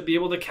much to be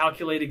able to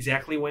calculate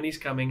exactly when he's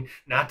coming,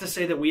 not to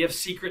say that we have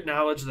secret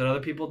knowledge that other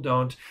people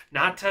don't,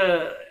 not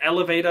to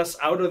elevate us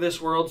out of this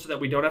world so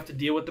that we don't have to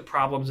deal with the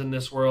problems in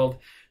this world.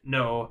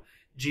 No,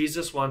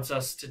 Jesus wants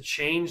us to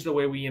change the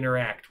way we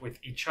interact with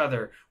each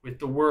other, with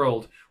the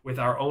world, with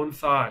our own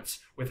thoughts,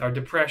 with our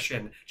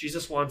depression.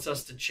 Jesus wants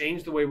us to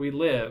change the way we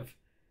live,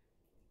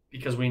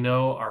 because we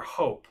know our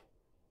hope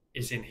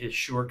is in his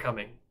sure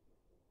coming.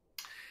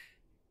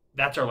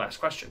 That's our last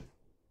question.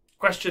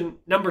 Question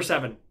number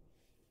 7.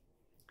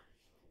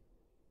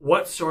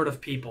 What sort of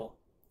people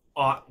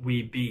ought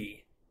we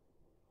be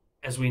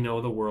as we know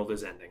the world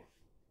is ending?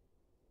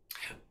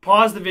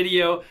 Pause the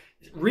video,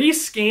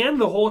 rescan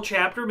the whole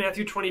chapter,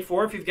 Matthew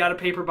 24, if you've got a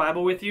paper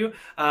Bible with you,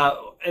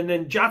 and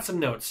then jot some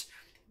notes.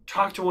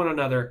 Talk to one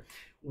another.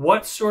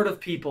 What sort of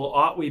people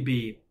ought we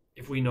be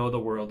if we know the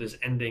world is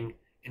ending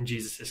and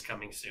Jesus is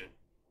coming soon?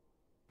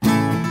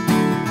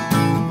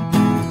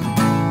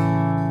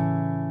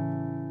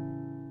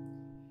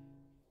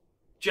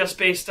 Just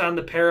based on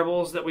the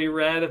parables that we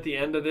read at the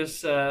end of this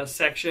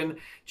section,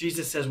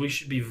 Jesus says we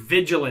should be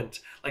vigilant,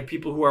 like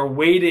people who are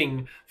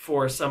waiting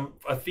for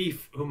a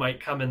thief who might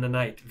come in the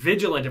night.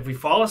 Vigilant. If we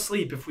fall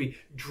asleep, if we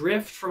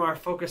drift from our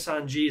focus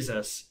on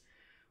Jesus,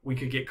 we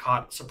could get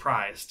caught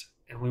surprised,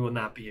 and we will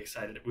not be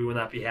excited. We will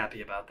not be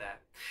happy about that.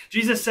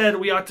 Jesus said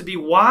we ought to be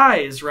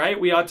wise, right?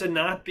 We ought to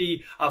not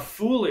be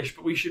foolish,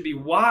 but we should be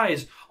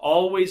wise,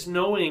 always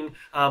knowing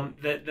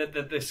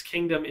that this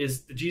kingdom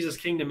is, the Jesus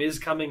kingdom is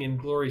coming in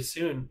glory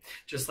soon,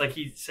 just like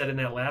he said in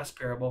that last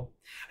parable.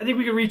 I think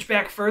we can reach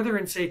back further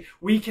and say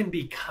we can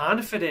be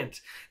confident,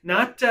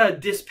 not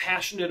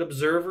dispassionate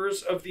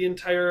observers of the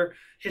entire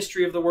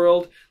history of the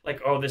world,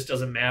 like, oh, this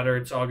doesn't matter,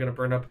 it's all going to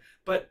burn up,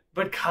 but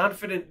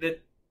confident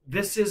that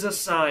this is a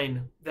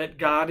sign that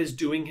God is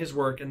doing his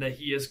work and that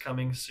he is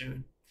coming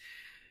soon.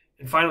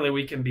 And finally,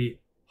 we can be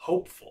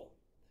hopeful.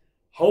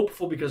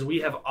 Hopeful because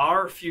we have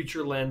our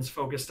future lens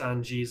focused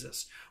on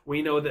Jesus.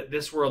 We know that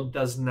this world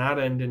does not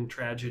end in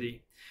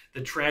tragedy.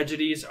 The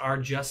tragedies are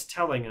just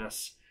telling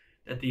us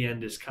that the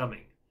end is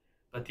coming,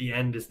 but the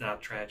end is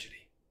not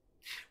tragedy.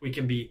 We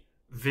can be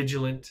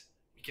vigilant.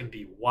 We can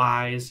be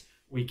wise.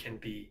 We can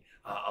be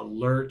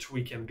alert.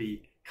 We can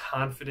be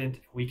confident.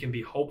 We can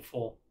be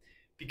hopeful,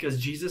 because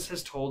Jesus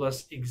has told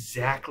us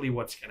exactly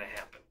what's going to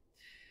happen.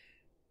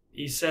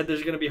 He said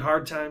there's going to be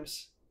hard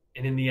times,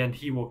 and in the end,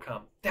 he will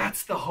come.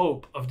 That's the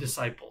hope of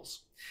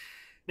disciples.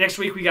 Next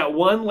week, we got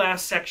one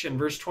last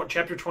section,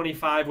 chapter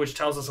 25, which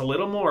tells us a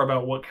little more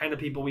about what kind of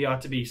people we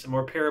ought to be. Some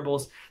more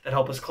parables that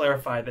help us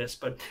clarify this.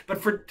 But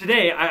for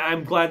today,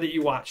 I'm glad that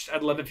you watched.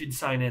 I'd love if you'd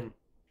sign in.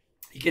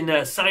 You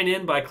can sign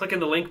in by clicking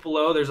the link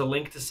below. There's a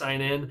link to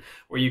sign in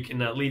where you can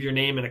leave your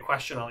name and a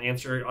question. I'll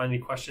answer any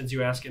questions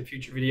you ask in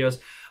future videos.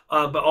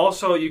 But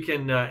also you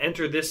can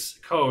enter this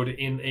code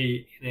in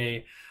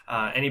any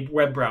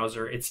web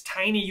browser. It's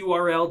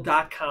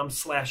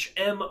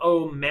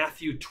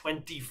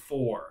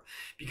tinyurl.com/MOMatthew24,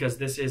 because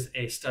this is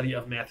a study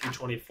of Matthew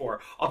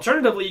 24.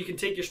 Alternatively, you can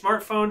take your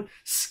smartphone,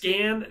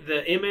 scan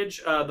the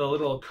image, the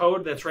little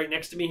code that's right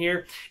next to me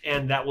here,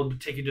 and that will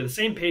take you to the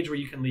same page where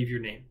you can leave your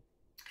name.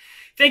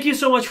 Thank you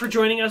so much for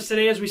joining us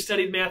today as we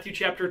studied Matthew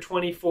chapter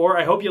 24.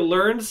 I hope you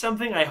learned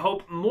something. I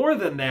hope more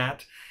than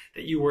that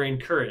you were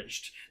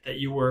encouraged, that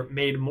you were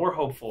made more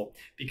hopeful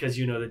because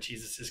you know that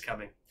Jesus is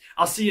coming.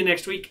 I'll see you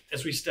next week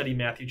as we study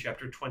Matthew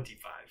chapter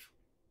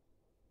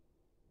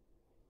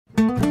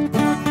 25.